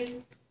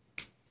disagree?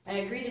 I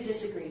agree to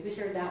disagree. Who's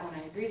heard that one?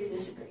 I agree to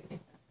disagree.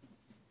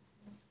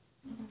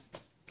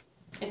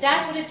 If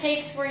that's what it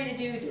takes for you to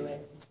do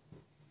it.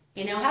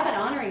 You know, how about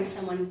honoring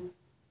someone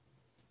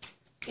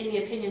in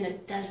the opinion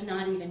that does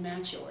not even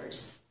match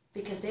yours?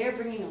 Because they are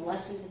bringing a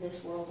lesson to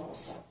this world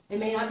also. It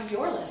may not be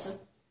your lesson.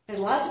 There's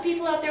lots of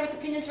people out there with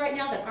opinions right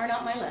now that are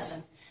not my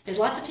lesson. There's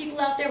lots of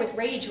people out there with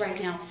rage right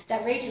now.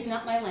 That rage is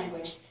not my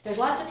language. There's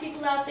lots of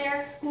people out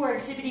there who are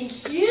exhibiting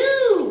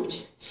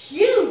huge,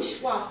 huge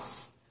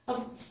swaths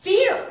of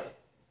fear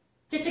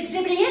that's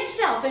exhibiting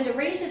itself into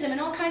racism and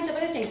all kinds of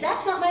other things.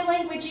 That's not my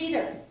language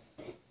either.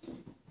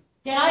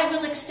 Yet I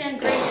will extend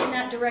grace in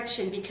that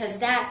direction, because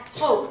that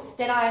hope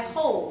that I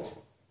hold,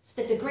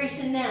 that the grace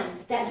in them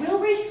that will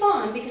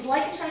respond, because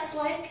like attracts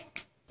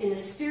like, in the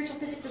spiritual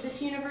physics of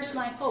this universe,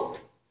 my hope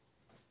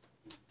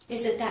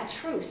is that that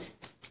truth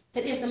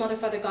that is the Mother,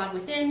 Father, God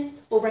within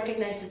will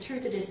recognize the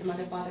truth that is the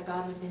Mother, Father,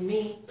 God within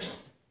me.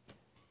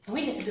 And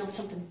we get to build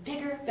something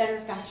bigger, better,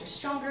 faster,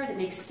 stronger that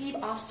makes Steve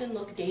Austin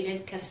look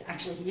dated, because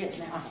actually he is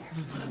now.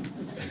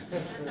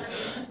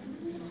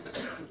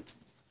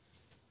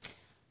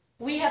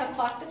 We have a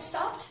clock that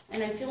stopped,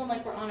 and I'm feeling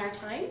like we're on our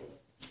time.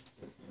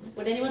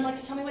 Would anyone like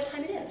to tell me what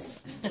time it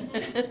is? 2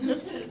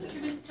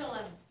 minutes to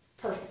 11.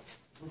 Perfect.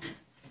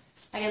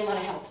 I get a lot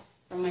of help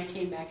from my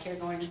team back here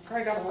going,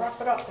 I gotta wrap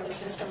it up there,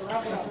 sister,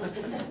 wrap it up.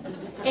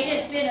 It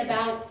has been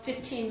about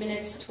 15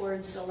 minutes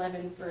towards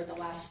 11 for the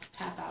last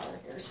half hour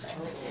here, so.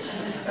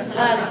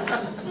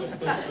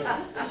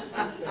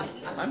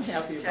 I'm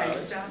happy about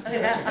it.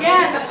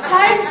 Yeah,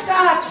 time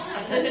stops.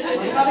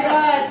 Father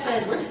God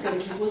says, we're just going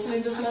to keep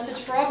listening to this message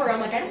forever. I'm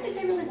like, I don't think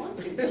they really want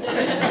to. They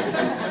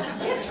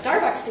have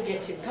Starbucks to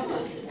get to. Come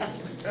on.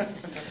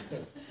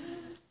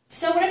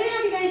 So what I'm going to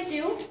have you guys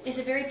do is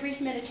a very brief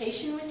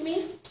meditation with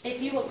me.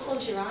 If you will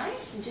close your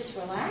eyes and just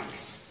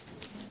relax.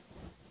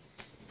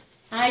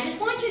 I just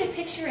want you to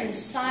picture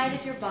inside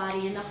of your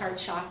body, in the heart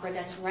chakra,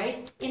 that's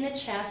right in the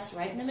chest,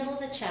 right in the middle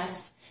of the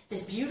chest,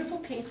 this beautiful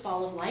pink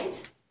ball of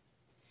light.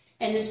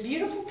 And this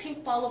beautiful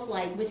pink ball of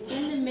light,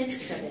 within the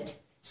midst of it,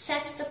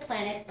 sets the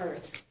planet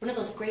Earth. One of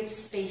those great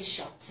space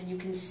shots, and you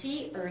can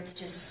see Earth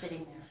just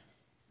sitting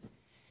there.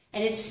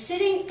 And it's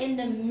sitting in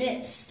the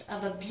midst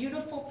of a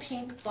beautiful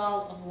pink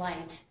ball of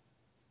light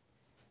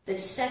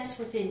that sets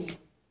within you.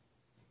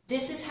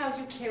 This is how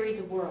you carry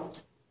the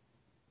world.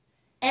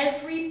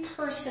 Every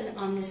person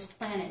on this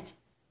planet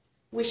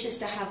wishes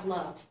to have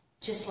love,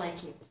 just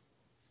like you.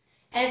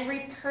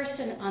 Every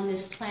person on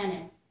this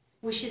planet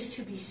wishes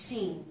to be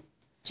seen,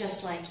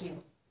 just like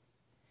you.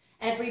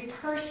 Every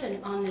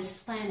person on this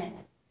planet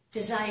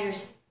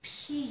desires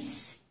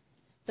peace,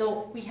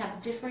 though we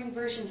have differing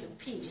versions of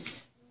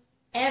peace.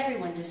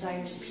 Everyone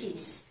desires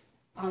peace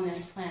on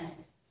this planet.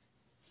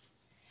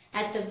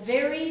 At the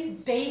very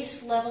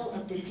base level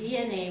of the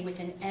DNA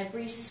within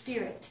every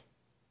spirit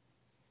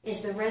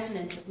is the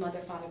resonance of Mother,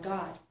 Father,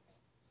 God.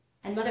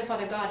 And Mother,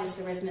 Father, God is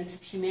the resonance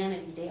of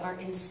humanity. They are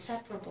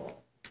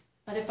inseparable.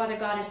 Mother, Father,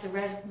 God is the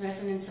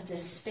resonance of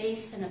this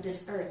space and of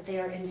this earth. They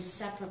are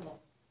inseparable.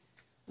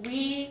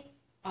 We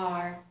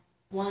are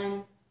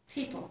one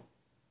people.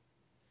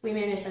 We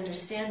may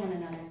misunderstand one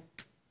another.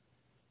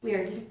 We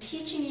are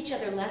teaching each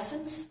other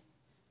lessons.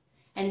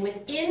 And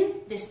within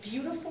this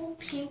beautiful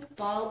pink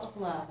ball of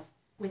love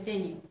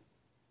within you,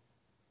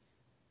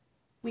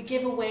 we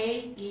give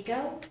away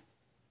ego.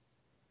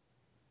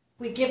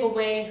 We give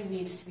away who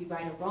needs to be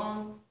right or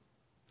wrong.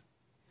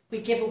 We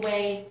give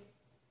away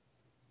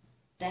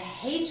the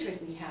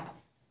hatred we have,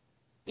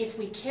 if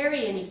we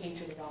carry any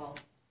hatred at all,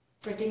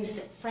 for things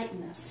that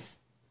frighten us.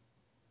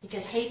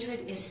 Because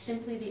hatred is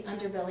simply the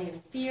underbelly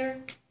of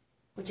fear,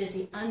 which is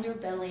the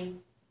underbelly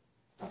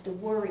of the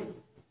worry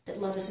that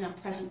love is not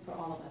present for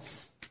all of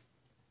us.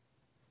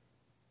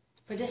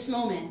 For this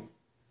moment,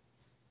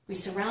 we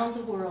surround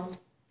the world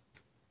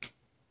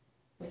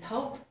with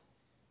hope.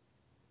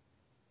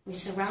 We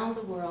surround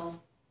the world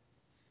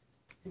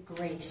with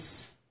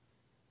grace,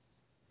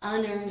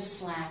 unearned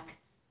slack,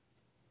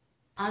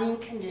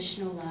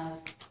 unconditional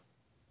love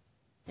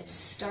that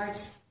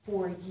starts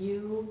for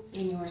you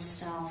in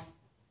yourself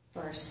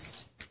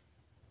first.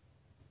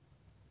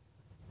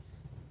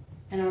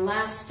 And our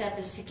last step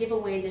is to give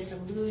away this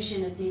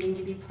illusion of needing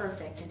to be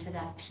perfect into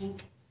that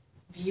pink,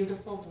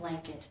 beautiful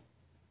blanket.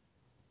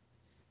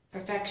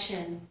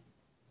 Perfection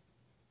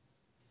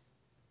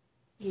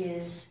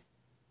is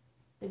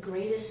the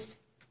greatest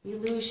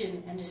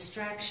illusion and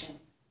distraction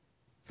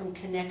from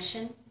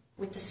connection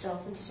with the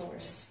self and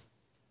source.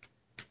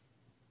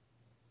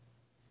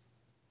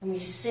 And we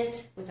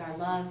sit with our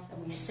love,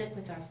 and we sit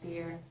with our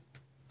fear,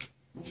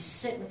 we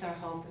sit with our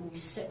hope, and we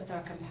sit with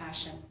our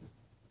compassion.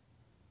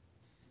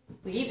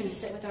 We even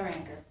sit with our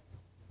anger.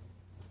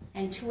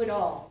 And to it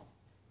all,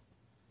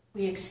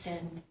 we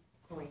extend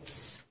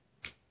grace.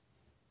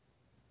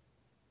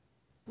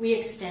 We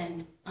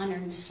extend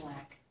unearned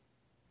slack.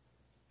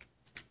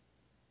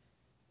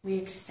 We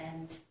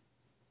extend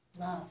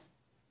love.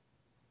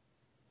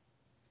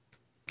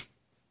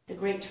 The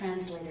great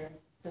translator,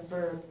 the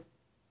verb,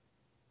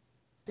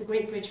 the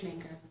great bridge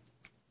maker,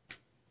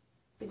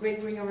 the great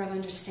bringer of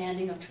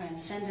understanding of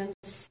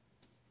transcendence,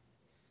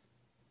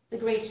 the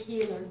great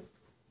healer,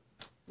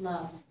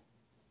 love.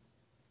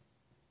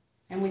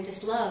 And with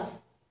this love,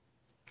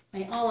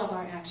 may all of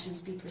our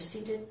actions be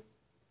preceded.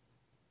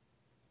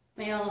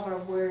 May all of our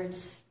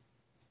words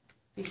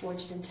be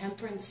forged in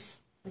temperance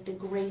with the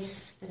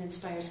grace that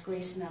inspires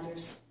grace in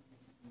others.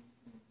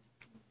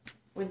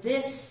 For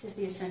this is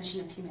the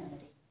ascension of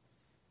humanity.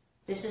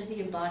 This is the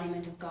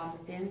embodiment of God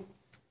within.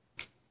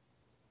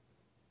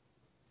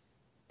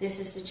 This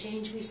is the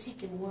change we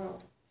seek in the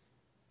world,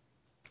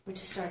 which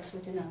starts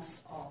within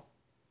us all.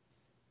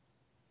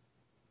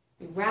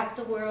 We wrap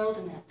the world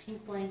in that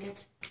pink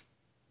blanket.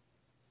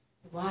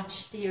 We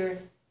watch the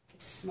earth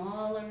get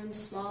smaller and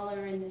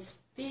smaller in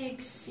this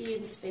big sea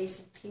and space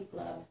of pink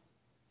love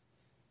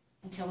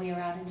until we are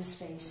out into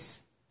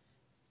space,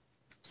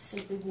 just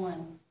simply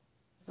one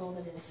with all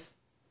that is.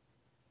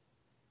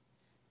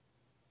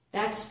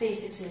 That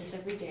space exists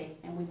every day,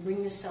 and we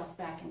bring the self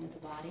back into the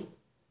body.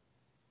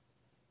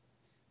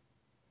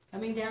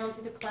 Coming down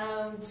through the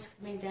clouds,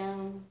 coming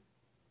down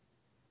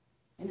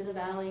into the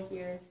valley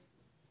here,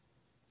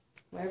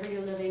 wherever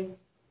you're living.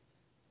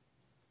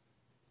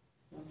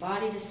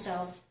 Embody the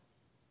self.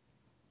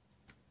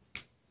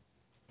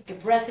 Take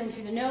a breath in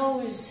through the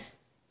nose,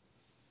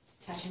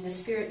 touching the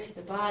spirit to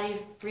the body,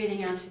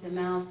 breathing out through the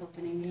mouth,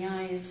 opening the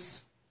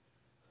eyes.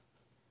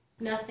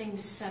 Nothing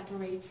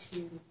separates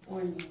you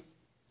or me,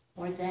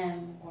 or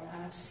them, or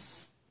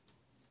us.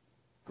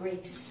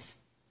 Grace,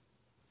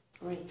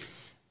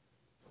 grace,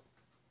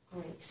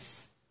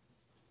 grace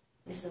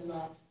is the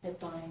love that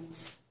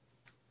binds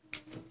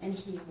and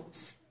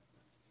heals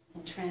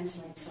and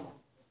translates all.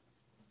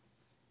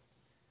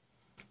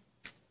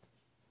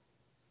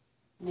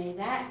 May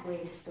that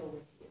grace go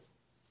with you.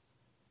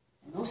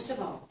 And most of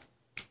all,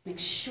 make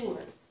sure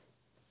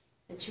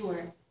that you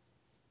are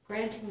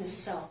granting the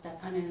self that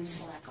unearned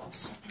slack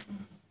also.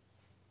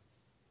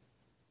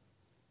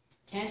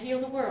 Can't heal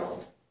the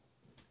world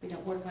if we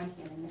don't work on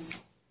healing the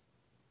soul.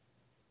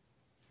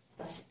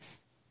 Blessings.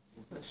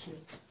 Bless you.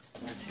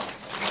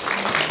 Bless you.